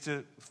 is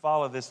to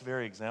follow this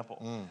very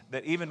example?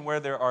 That even where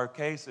there are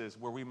cases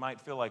where we might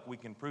feel like we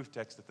can proof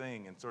text a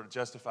thing and sort of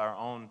justify our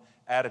own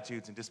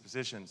attitudes and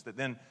dispositions, that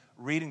then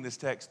reading this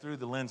text through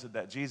the lens of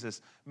that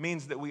Jesus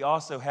means that we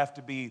also have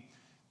to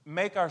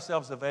make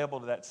ourselves available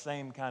to that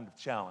same kind of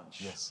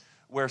challenge. Yes.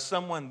 Where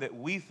someone that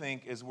we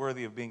think is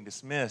worthy of being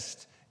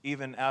dismissed,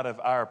 even out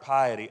of our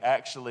piety,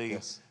 actually,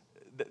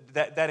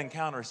 that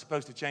encounter is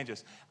supposed to change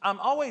us.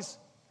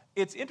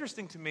 It's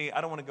interesting to me,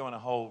 I don't want to go on a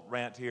whole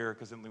rant here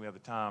because I don't think we have the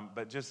time,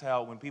 but just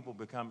how when people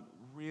become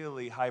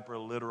really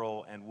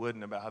hyper-literal and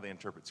wooden about how they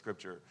interpret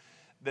Scripture,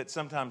 that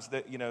sometimes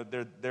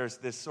there's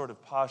this sort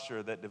of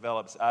posture that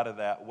develops out of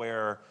that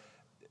where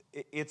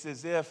it's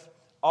as if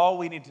all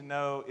we need to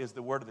know is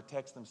the word of the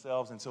text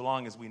themselves, and so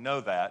long as we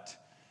know that,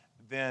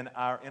 then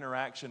our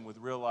interaction with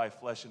real life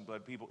flesh and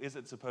blood people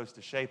isn't supposed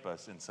to shape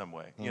us in some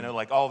way.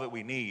 Like all that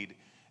we need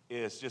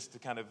is just to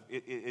kind of,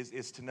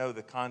 is to know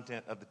the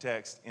content of the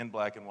text in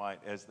black and white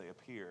as they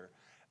appear.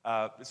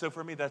 So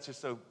for me, that's just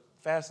so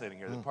fascinating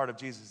here, that part of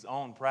Jesus'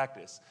 own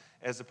practice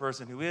as a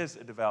person who is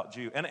a devout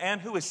Jew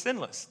and who is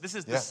sinless. This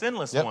is the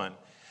sinless one.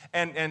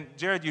 And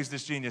Jared used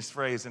this genius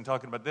phrase in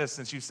talking about this,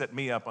 since you set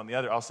me up on the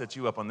other, I'll set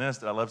you up on this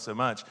that I love so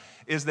much,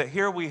 is that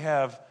here we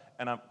have,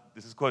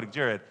 this is quoting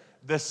Jared,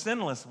 the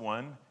sinless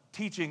one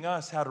teaching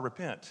us how to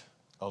repent.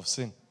 Of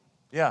sin.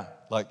 Yeah.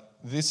 Like,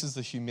 this is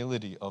the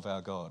humility of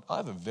our God. I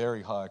have a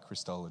very high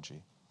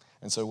Christology.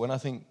 And so when I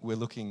think we're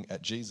looking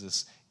at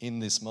Jesus in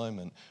this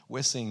moment,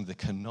 we're seeing the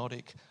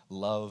kenotic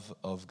love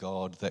of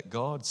God, that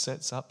God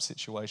sets up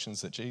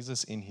situations that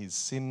Jesus, in his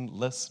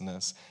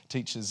sinlessness,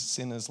 teaches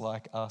sinners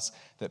like us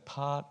that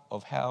part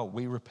of how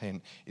we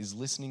repent is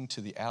listening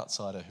to the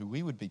outsider who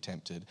we would be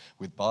tempted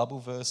with Bible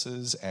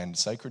verses and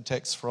sacred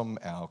texts from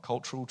our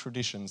cultural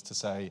traditions to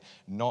say,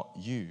 not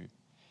you.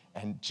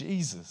 And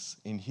Jesus,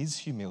 in his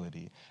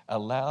humility,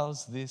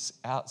 allows this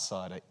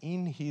outsider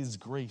in his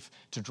grief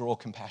to draw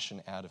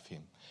compassion out of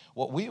him.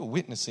 What we are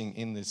witnessing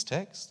in this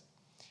text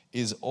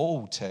is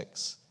all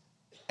texts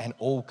and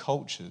all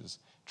cultures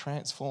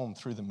transformed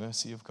through the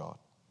mercy of God.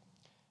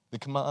 The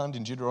command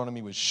in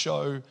Deuteronomy was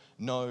show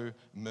no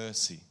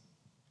mercy.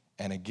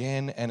 And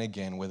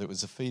again, whether it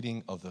was the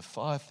feeding of the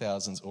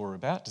 5,000s or we're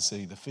about to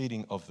see the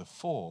feeding of the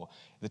 4,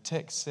 the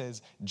text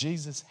says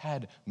Jesus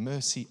had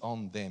mercy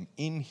on them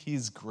in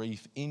his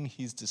grief, in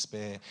his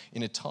despair,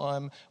 in a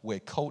time where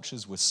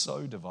cultures were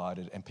so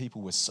divided and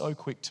people were so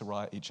quick to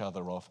write each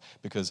other off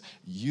because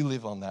you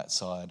live on that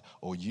side,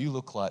 or you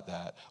look like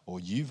that, or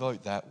you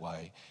vote that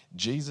way.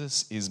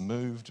 Jesus is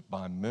moved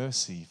by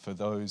mercy for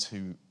those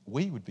who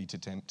we would be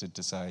tempted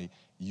to say,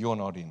 you're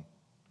not in.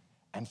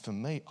 And for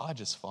me, I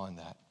just find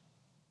that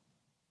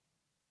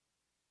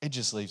it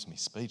just leaves me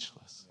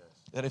speechless. Yes.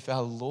 That if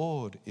our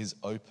Lord is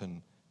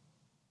open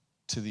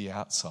to the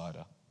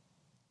outsider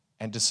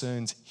and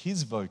discerns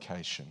his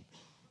vocation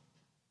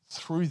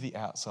through the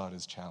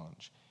outsider's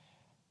challenge,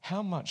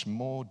 how much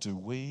more do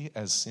we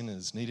as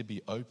sinners need to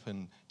be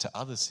open to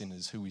other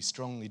sinners who we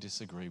strongly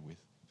disagree with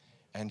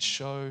and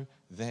show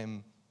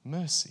them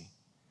mercy?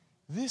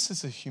 This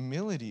is the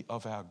humility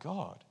of our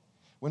God.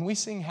 When we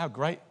sing how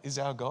great is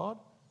our God,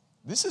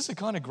 this is the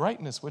kind of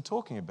greatness we're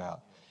talking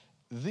about.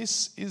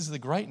 This is the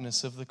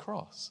greatness of the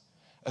cross.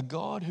 A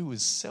God who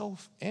is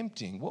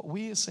self-emptying. What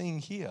we are seeing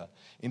here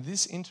in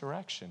this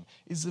interaction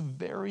is the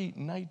very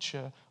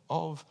nature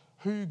of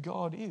who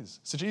God is.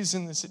 So Jesus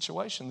in this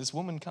situation, this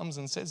woman comes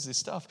and says this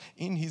stuff.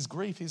 In his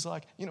grief, he's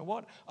like, you know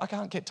what? I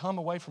can't get time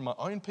away from my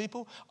own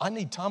people. I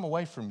need time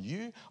away from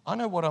you. I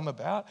know what I'm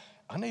about.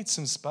 I need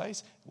some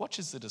space. Watch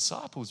as the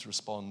disciples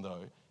respond,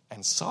 though,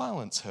 and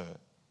silence her.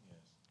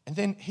 And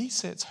then he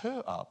sets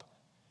her up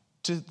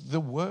to the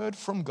word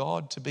from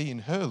God to be in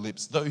her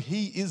lips, though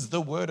he is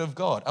the word of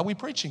God. Are we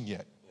preaching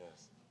yet?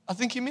 Yes. I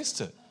think you missed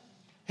it.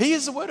 He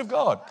is the word of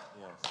God.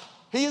 Yes.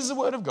 He is the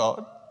word of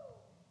God.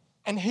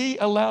 And he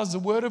allows the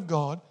word of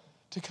God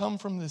to come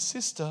from the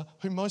sister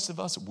who most of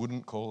us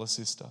wouldn't call a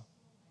sister.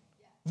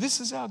 This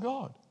is our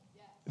God.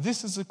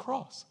 This is the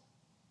cross.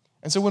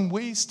 And so when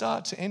we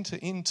start to enter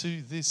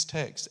into this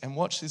text and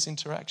watch this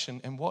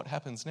interaction and what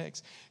happens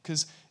next,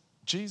 because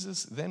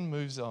Jesus then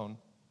moves on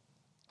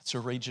to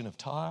a region of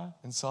Tyre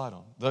and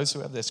Sidon, those who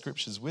have their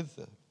scriptures with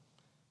them.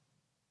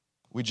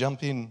 We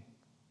jump in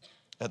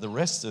at the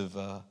rest of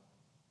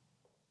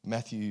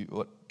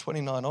Matthew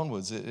 29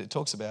 onwards. It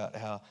talks about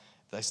how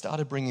they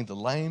started bringing the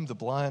lame, the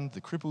blind,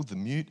 the crippled, the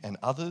mute, and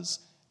others,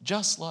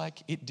 just like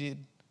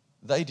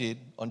they did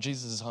on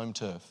Jesus' home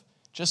turf,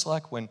 just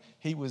like when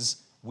he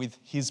was with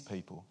his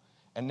people.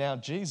 And now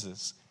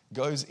Jesus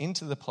goes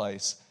into the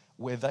place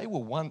where they were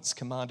once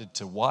commanded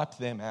to wipe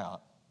them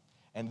out,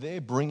 and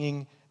they're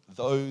bringing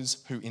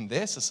those who in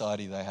their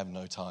society they have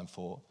no time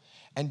for.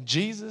 And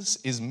Jesus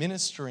is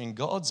ministering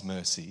God's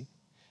mercy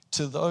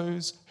to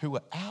those who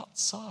are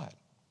outside.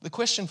 The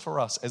question for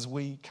us as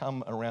we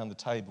come around the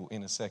table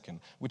in a second,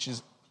 which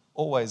is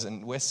always,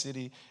 in West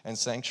City and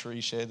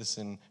Sanctuary share this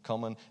in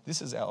common,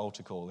 this is our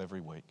altar call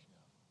every week.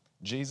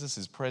 Jesus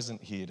is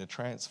present here to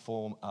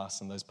transform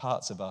us and those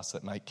parts of us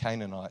that make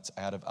Canaanites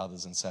out of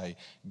others and say,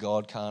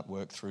 God can't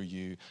work through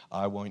you,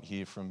 I won't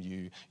hear from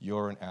you,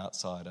 you're an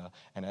outsider.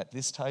 And at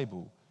this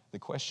table, the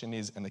question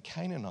is, and the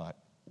Canaanite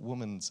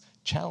woman's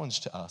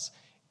challenge to us,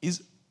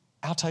 is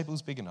our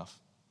tables big enough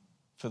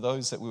for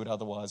those that we would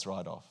otherwise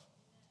write off?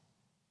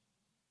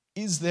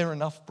 Is there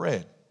enough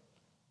bread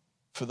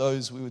for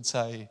those we would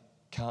say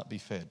can't be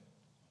fed?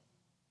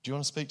 Do you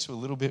want to speak to a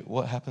little bit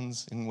what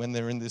happens when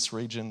they're in this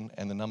region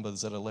and the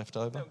numbers that are left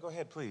over? No, go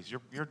ahead, please.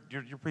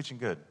 You're preaching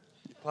good.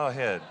 Plow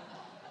ahead.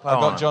 I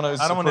got Jono's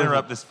I don't want to approval.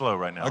 interrupt this flow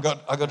right now. I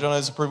got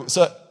Jono's approval.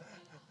 So,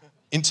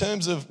 in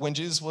terms of when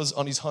Jesus was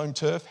on his home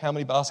turf, how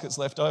many baskets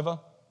left over?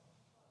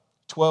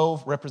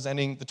 12,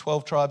 representing the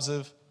 12 tribes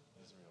of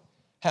Israel.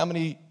 How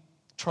many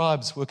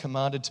tribes were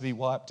commanded to be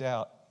wiped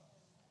out?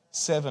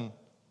 7.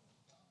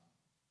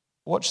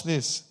 Watch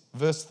this,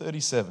 verse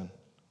 37.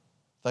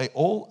 They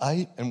all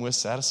ate and were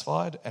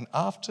satisfied, and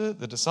after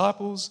the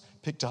disciples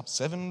picked up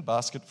 7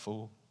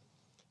 basketful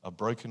of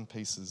broken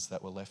pieces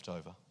that were left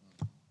over.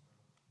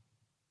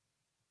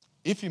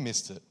 If you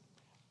missed it,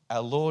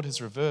 our Lord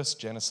has reversed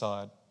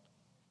genocide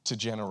to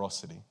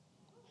generosity.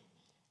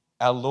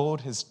 Our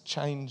Lord has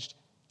changed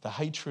the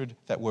hatred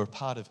that were a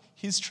part of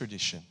his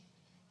tradition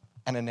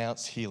and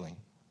announced healing.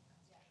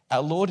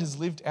 Our Lord has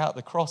lived out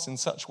the cross in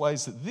such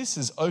ways that this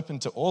is open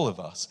to all of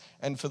us.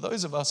 And for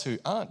those of us who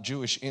aren't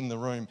Jewish in the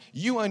room,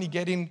 you only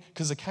get in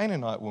because a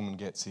Canaanite woman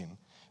gets in.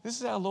 This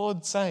is our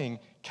Lord saying,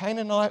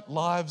 Canaanite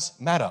lives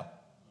matter.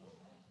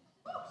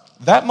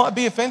 That might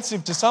be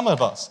offensive to some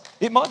of us.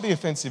 It might be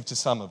offensive to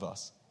some of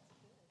us.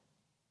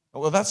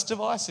 Well, that's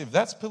divisive.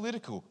 That's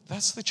political.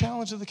 That's the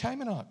challenge of the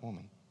Canaanite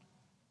woman.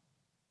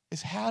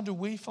 Is how do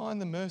we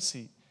find the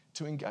mercy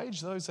to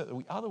engage those that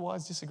we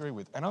otherwise disagree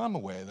with? And I'm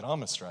aware that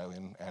I'm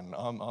Australian and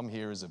I'm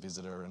here as a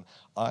visitor, and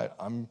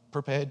I'm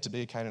prepared to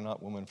be a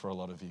Canaanite woman for a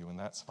lot of you, and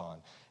that's fine.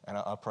 And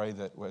I pray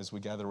that as we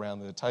gather around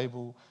the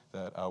table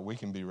that we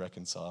can be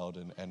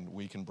reconciled and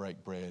we can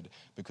break bread,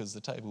 because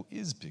the table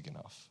is big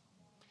enough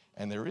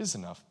and there is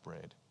enough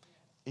bread,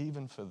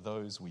 even for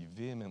those we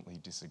vehemently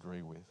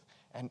disagree with.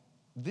 And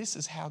this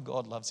is how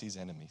God loves his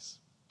enemies.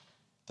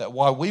 That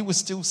while we were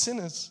still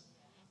sinners,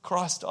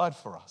 Christ died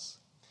for us.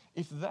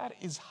 If that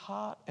is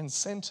heart and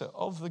center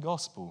of the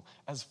gospel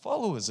as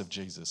followers of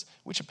Jesus,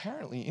 which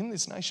apparently in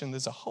this nation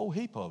there's a whole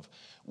heap of,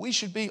 we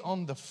should be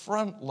on the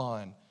front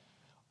line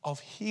of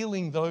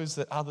healing those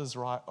that others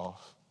write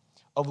off,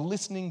 of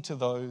listening to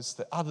those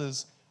that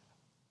others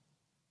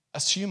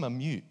assume are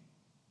mute.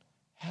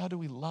 How do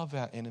we love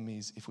our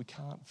enemies if we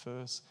can't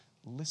first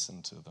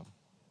listen to them?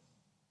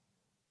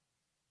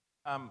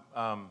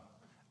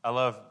 I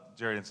love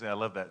Jared and say I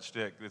love that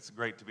shtick. It's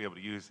great to be able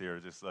to use here.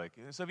 Just like,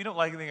 so if you don't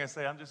like anything I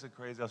say, I'm just a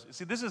crazy.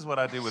 See, this is what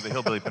I do with the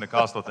hillbilly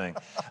Pentecostal thing.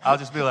 I'll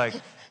just be like,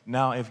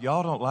 now if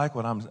y'all don't like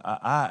what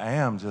I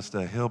am just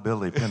a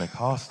hillbilly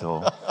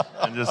Pentecostal,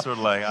 and just sort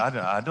of like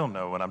I don't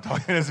know what I'm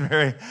talking. It's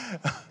very.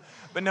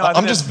 But no, I think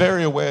I'm just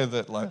very aware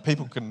that like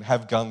people can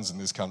have guns in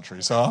this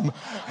country, so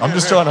I'm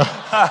just trying to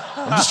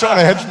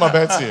hedge my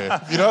bets here.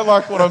 If you don't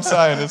like what I'm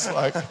saying, it's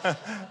like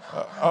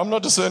I'm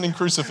not discerning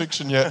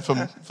crucifixion yet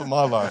for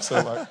my life.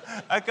 So like,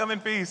 I come in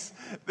peace.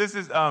 This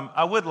is.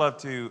 I would love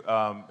to.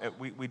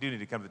 We do need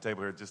to come to the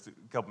table here in just a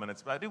couple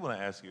minutes, but I do want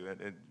to ask you,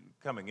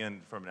 coming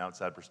in from an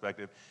outside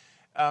perspective,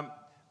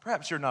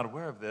 perhaps you're not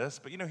aware of this,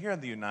 but here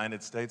in the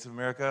United States of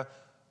America,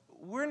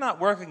 we're not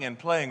working and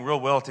playing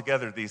real well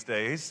together these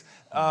days.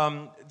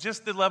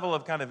 Just the level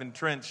of kind of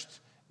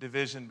entrenched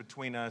division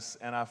between us,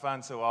 and I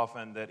find so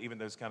often that even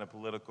those kind of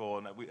political,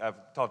 and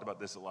I've talked about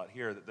this a lot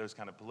here, that those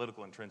kind of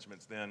political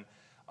entrenchments then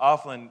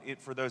often,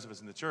 for those of us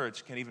in the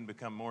church, can even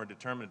become more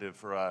determinative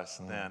for us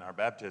than our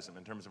baptism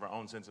in terms of our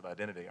own sense of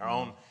identity.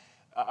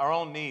 Our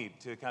own need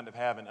to kind of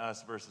have an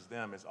us versus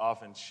them is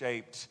often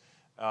shaped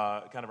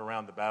kind of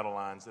around the battle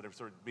lines that are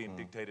sort of being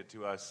dictated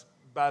to us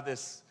by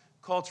this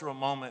cultural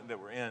moment that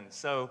we're in.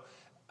 So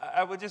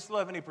I would just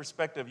love any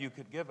perspective you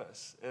could give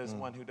us as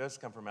one who does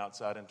come from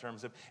outside in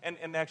terms of,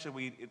 and actually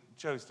we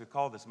chose to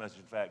call this message,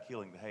 in fact,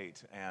 Healing the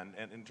Hate, and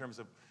in terms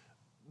of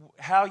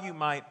how you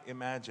might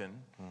imagine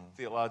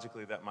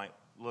theologically that might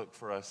look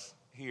for us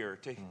here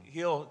to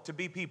heal, to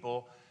be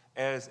people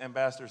as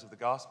ambassadors of the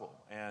gospel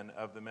and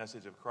of the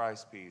message of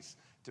Christ's peace,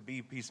 to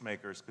be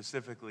peacemakers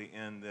specifically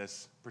in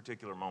this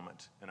particular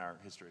moment in our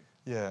history.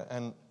 Yeah,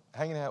 and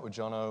hanging out with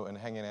Jono and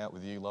hanging out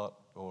with you lot,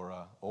 or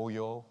all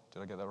y'all,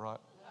 did I get that right?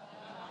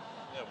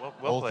 Yeah, well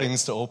all played.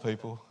 things to all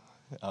people.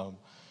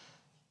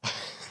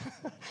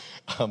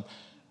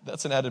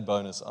 That's an added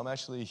bonus. I'm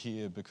actually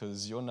here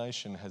because your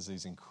nation has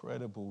these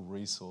incredible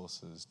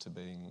resources to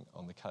being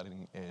on the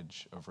cutting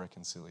edge of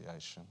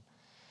reconciliation.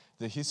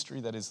 The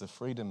history that is the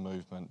freedom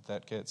movement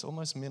that gets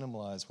almost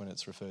minimalized when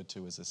it's referred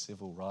to as a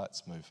civil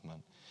rights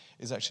movement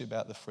is actually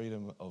about the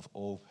freedom of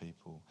all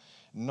people.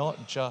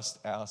 Not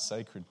just our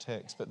sacred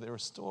text, but there are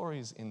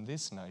stories in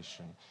this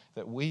nation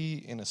that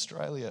we in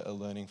Australia are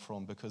learning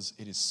from because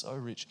it is so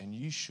rich and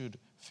you should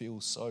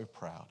feel so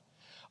proud.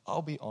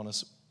 I'll be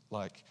honest,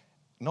 like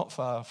not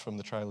far from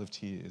the Trail of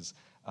Tears,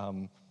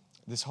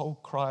 this whole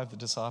cry of the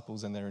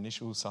disciples and their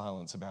initial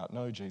silence about,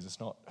 no, Jesus,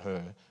 not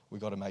her, we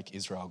got to make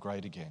Israel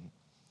great again.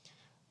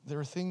 There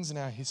are things in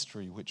our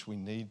history which we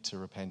need to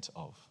repent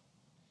of.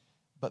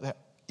 But there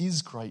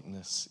is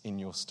greatness in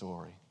your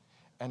story.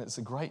 And it's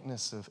the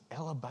greatness of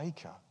Ella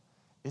Baker.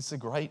 It's the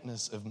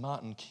greatness of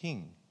Martin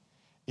King.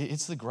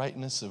 It's the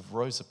greatness of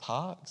Rosa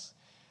Parks.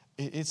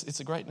 It's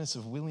the greatness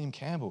of William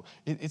Campbell.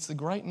 It's the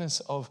greatness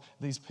of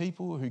these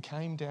people who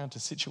came down to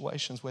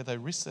situations where they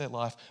risked their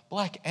life,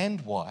 black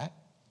and white,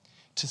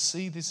 to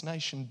see this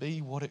nation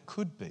be what it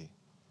could be.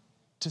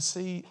 To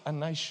see a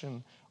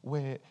nation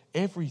where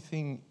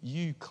everything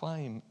you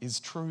claim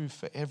is true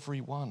for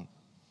everyone.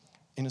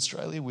 In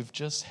Australia, we've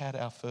just had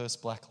our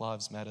first Black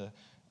Lives Matter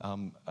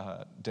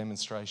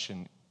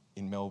demonstration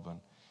in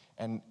Melbourne.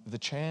 And the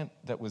chant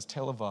that was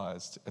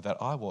televised, that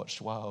I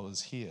watched while I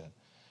was here,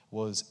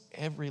 was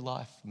every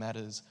life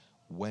matters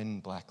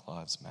when Black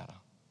Lives Matter.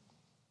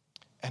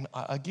 And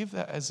I give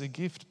that as a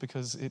gift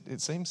because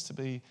it seems to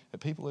be that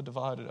people are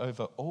divided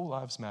over all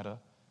lives matter,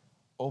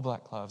 all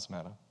Black Lives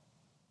Matter.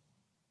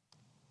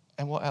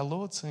 And what our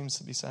Lord seems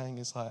to be saying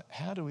is like,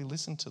 how do we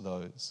listen to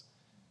those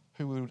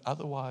who we would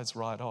otherwise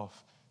write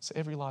off? So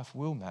every life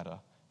will matter.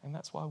 And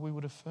that's why we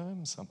would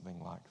affirm something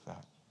like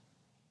that.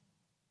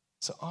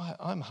 So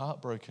I'm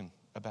heartbroken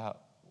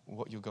about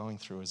what you're going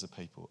through as a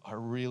people. I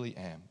really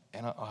am.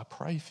 And I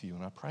pray for you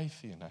and I pray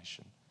for your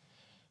nation.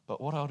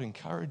 But what I would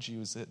encourage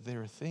you is that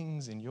there are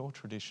things in your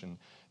tradition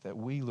that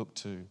we look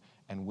to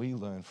and we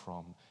learn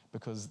from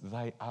because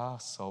they are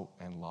salt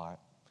and light.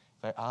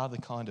 They are the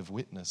kind of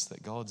witness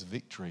that God's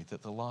victory,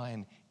 that the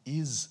Lion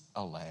is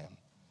a lamb,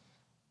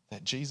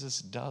 that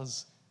Jesus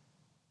does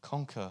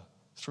conquer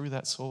through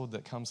that sword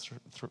that comes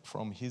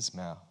from his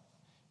mouth,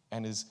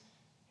 and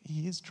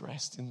he is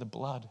dressed in the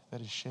blood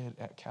that is shed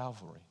at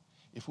Calvary.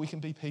 If we can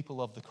be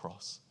people of the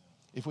cross,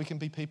 if we can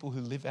be people who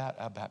live out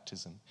our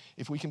baptism,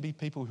 if we can be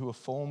people who are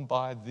formed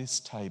by this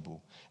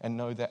table and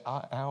know that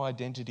our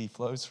identity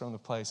flows from the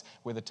place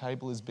where the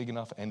table is big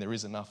enough and there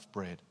is enough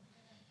bread,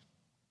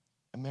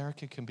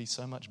 America can be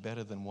so much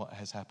better than what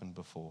has happened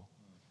before.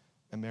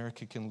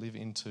 America can live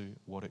into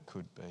what it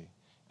could be.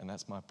 And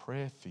that's my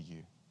prayer for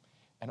you.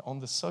 And on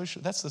the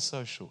social, that's the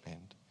social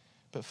end.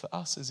 But for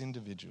us as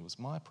individuals,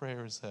 my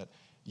prayer is that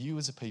you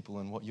as a people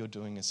and what you're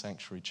doing as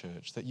Sanctuary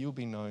Church, that you'll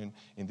be known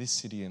in this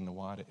city and the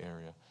wider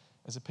area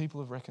as a people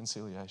of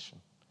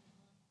reconciliation.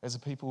 As a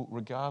people,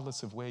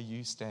 regardless of where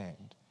you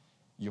stand,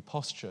 your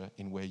posture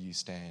in where you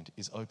stand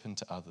is open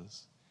to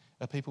others.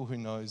 A people who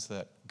knows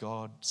that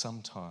God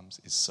sometimes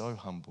is so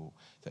humble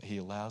that he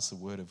allows the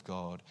word of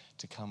God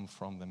to come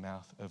from the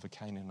mouth of a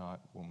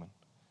Canaanite woman.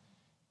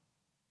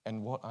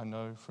 And what I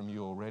know from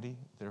you already,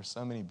 there are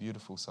so many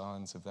beautiful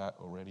signs of that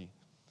already.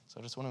 So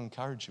I just want to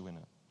encourage you in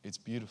it. It's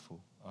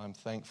beautiful. I'm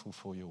thankful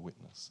for your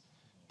witness.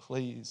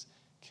 Please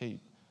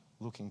keep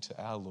looking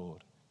to our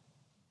Lord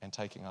and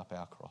taking up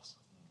our cross.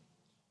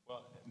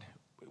 Well,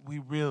 we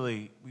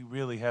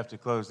really have to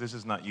close. This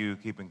is not you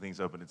keeping things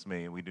open, it's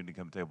me, and we do need to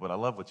come to the table. But I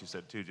love what you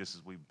said, too, just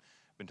as we've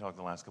been talking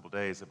the last couple of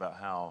days about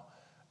how,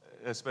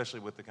 especially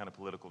with the kind of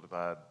political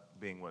divide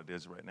being what it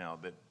is right now,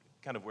 that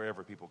kind of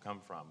wherever people come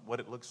from, what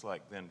it looks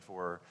like then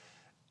for,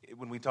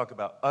 when we talk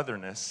about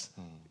otherness,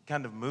 it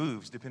kind of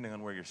moves depending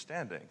on where you're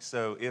standing.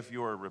 So if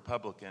you're a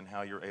Republican,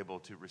 how you're able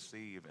to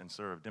receive and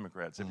serve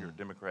Democrats. If you're a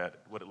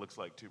Democrat, what it looks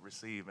like to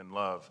receive and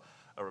love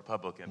a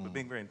Republican, but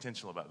being very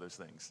intentional about those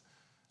things.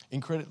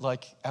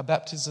 Like our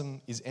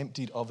baptism is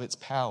emptied of its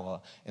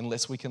power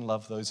unless we can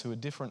love those who are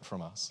different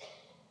from us.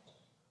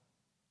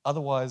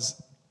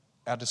 Otherwise,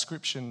 our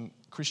description,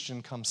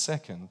 Christian, comes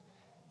second,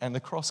 and the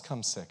cross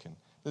comes second.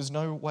 There's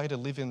no way to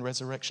live in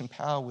resurrection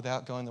power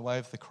without going the way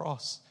of the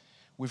cross.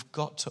 We've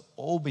got to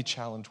all be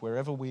challenged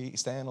wherever we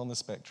stand on the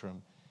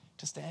spectrum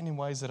to stand in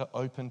ways that are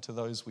open to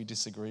those we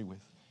disagree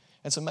with.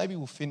 And so maybe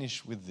we'll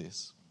finish with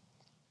this.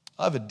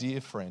 I have a dear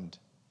friend,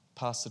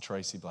 Pastor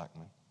Tracy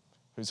Blackman,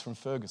 who's from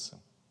Ferguson.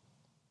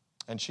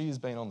 And she has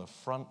been on the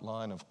front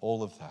line of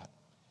all of that.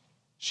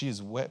 She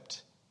has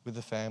wept with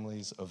the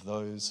families of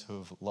those who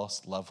have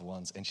lost loved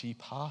ones, and she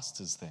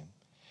pastors them.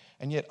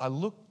 And yet I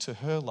look to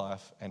her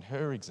life and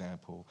her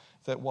example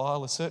that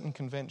while a certain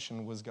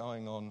convention was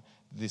going on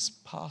this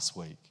past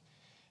week,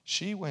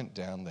 she went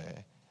down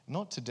there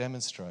not to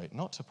demonstrate,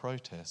 not to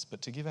protest,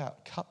 but to give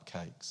out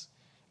cupcakes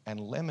and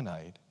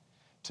lemonade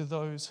to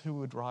those who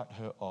would write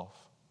her off.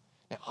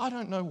 Now, I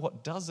don't know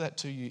what does that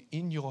to you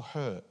in your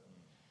hurt,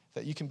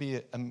 that you can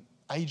be an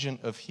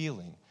agent of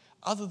healing,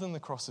 other than the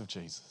cross of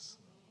Jesus.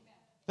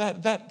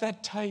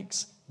 That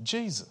takes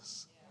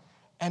Jesus.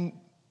 And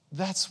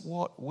that's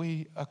what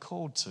we are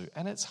called to.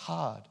 And it's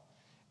hard.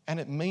 And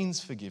it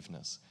means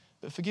forgiveness.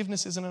 But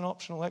forgiveness isn't an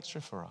optional extra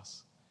for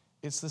us.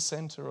 It's the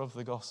center of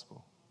the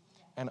gospel.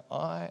 And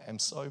I am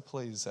so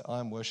pleased that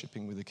I'm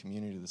worshiping with a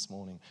community this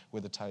morning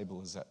where the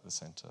table is at the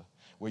center,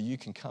 where you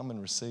can come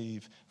and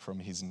receive from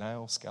his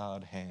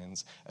nail-scarred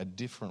hands a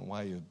different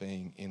way of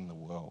being in the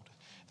world,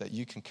 that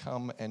you can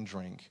come and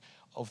drink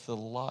of the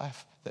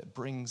life that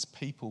brings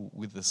people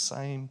with the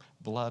same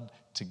blood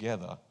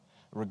together,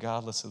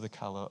 regardless of the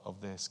color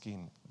of their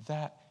skin.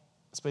 That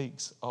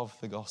speaks of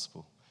the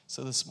gospel.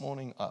 So this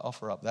morning I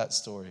offer up that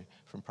story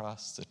from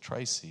Pastor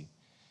Tracy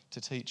to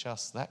teach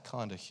us that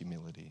kind of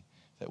humility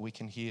that we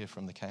can hear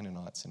from the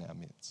Canaanites in our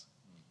midst.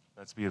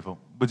 That's beautiful.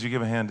 Would you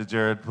give a hand to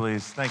Jared,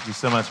 please? Thank you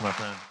so much, my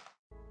friend.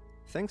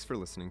 Thanks for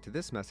listening to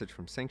this message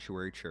from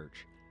Sanctuary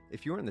Church.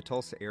 If you're in the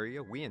Tulsa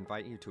area, we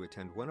invite you to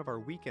attend one of our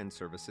weekend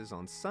services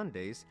on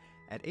Sundays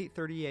at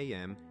 8:30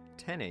 a.m.,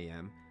 10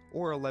 a.m.,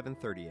 or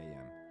 11:30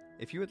 a.m.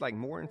 If you would like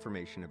more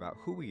information about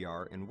who we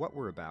are and what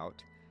we're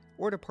about,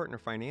 or to partner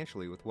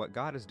financially with what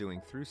God is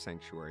doing through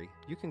Sanctuary,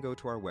 you can go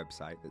to our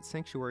website at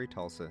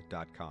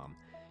sanctuarytulsa.com.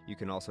 You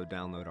can also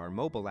download our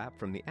mobile app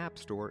from the App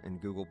Store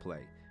and Google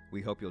Play.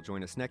 We hope you'll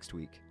join us next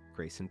week.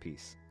 Grace and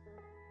peace.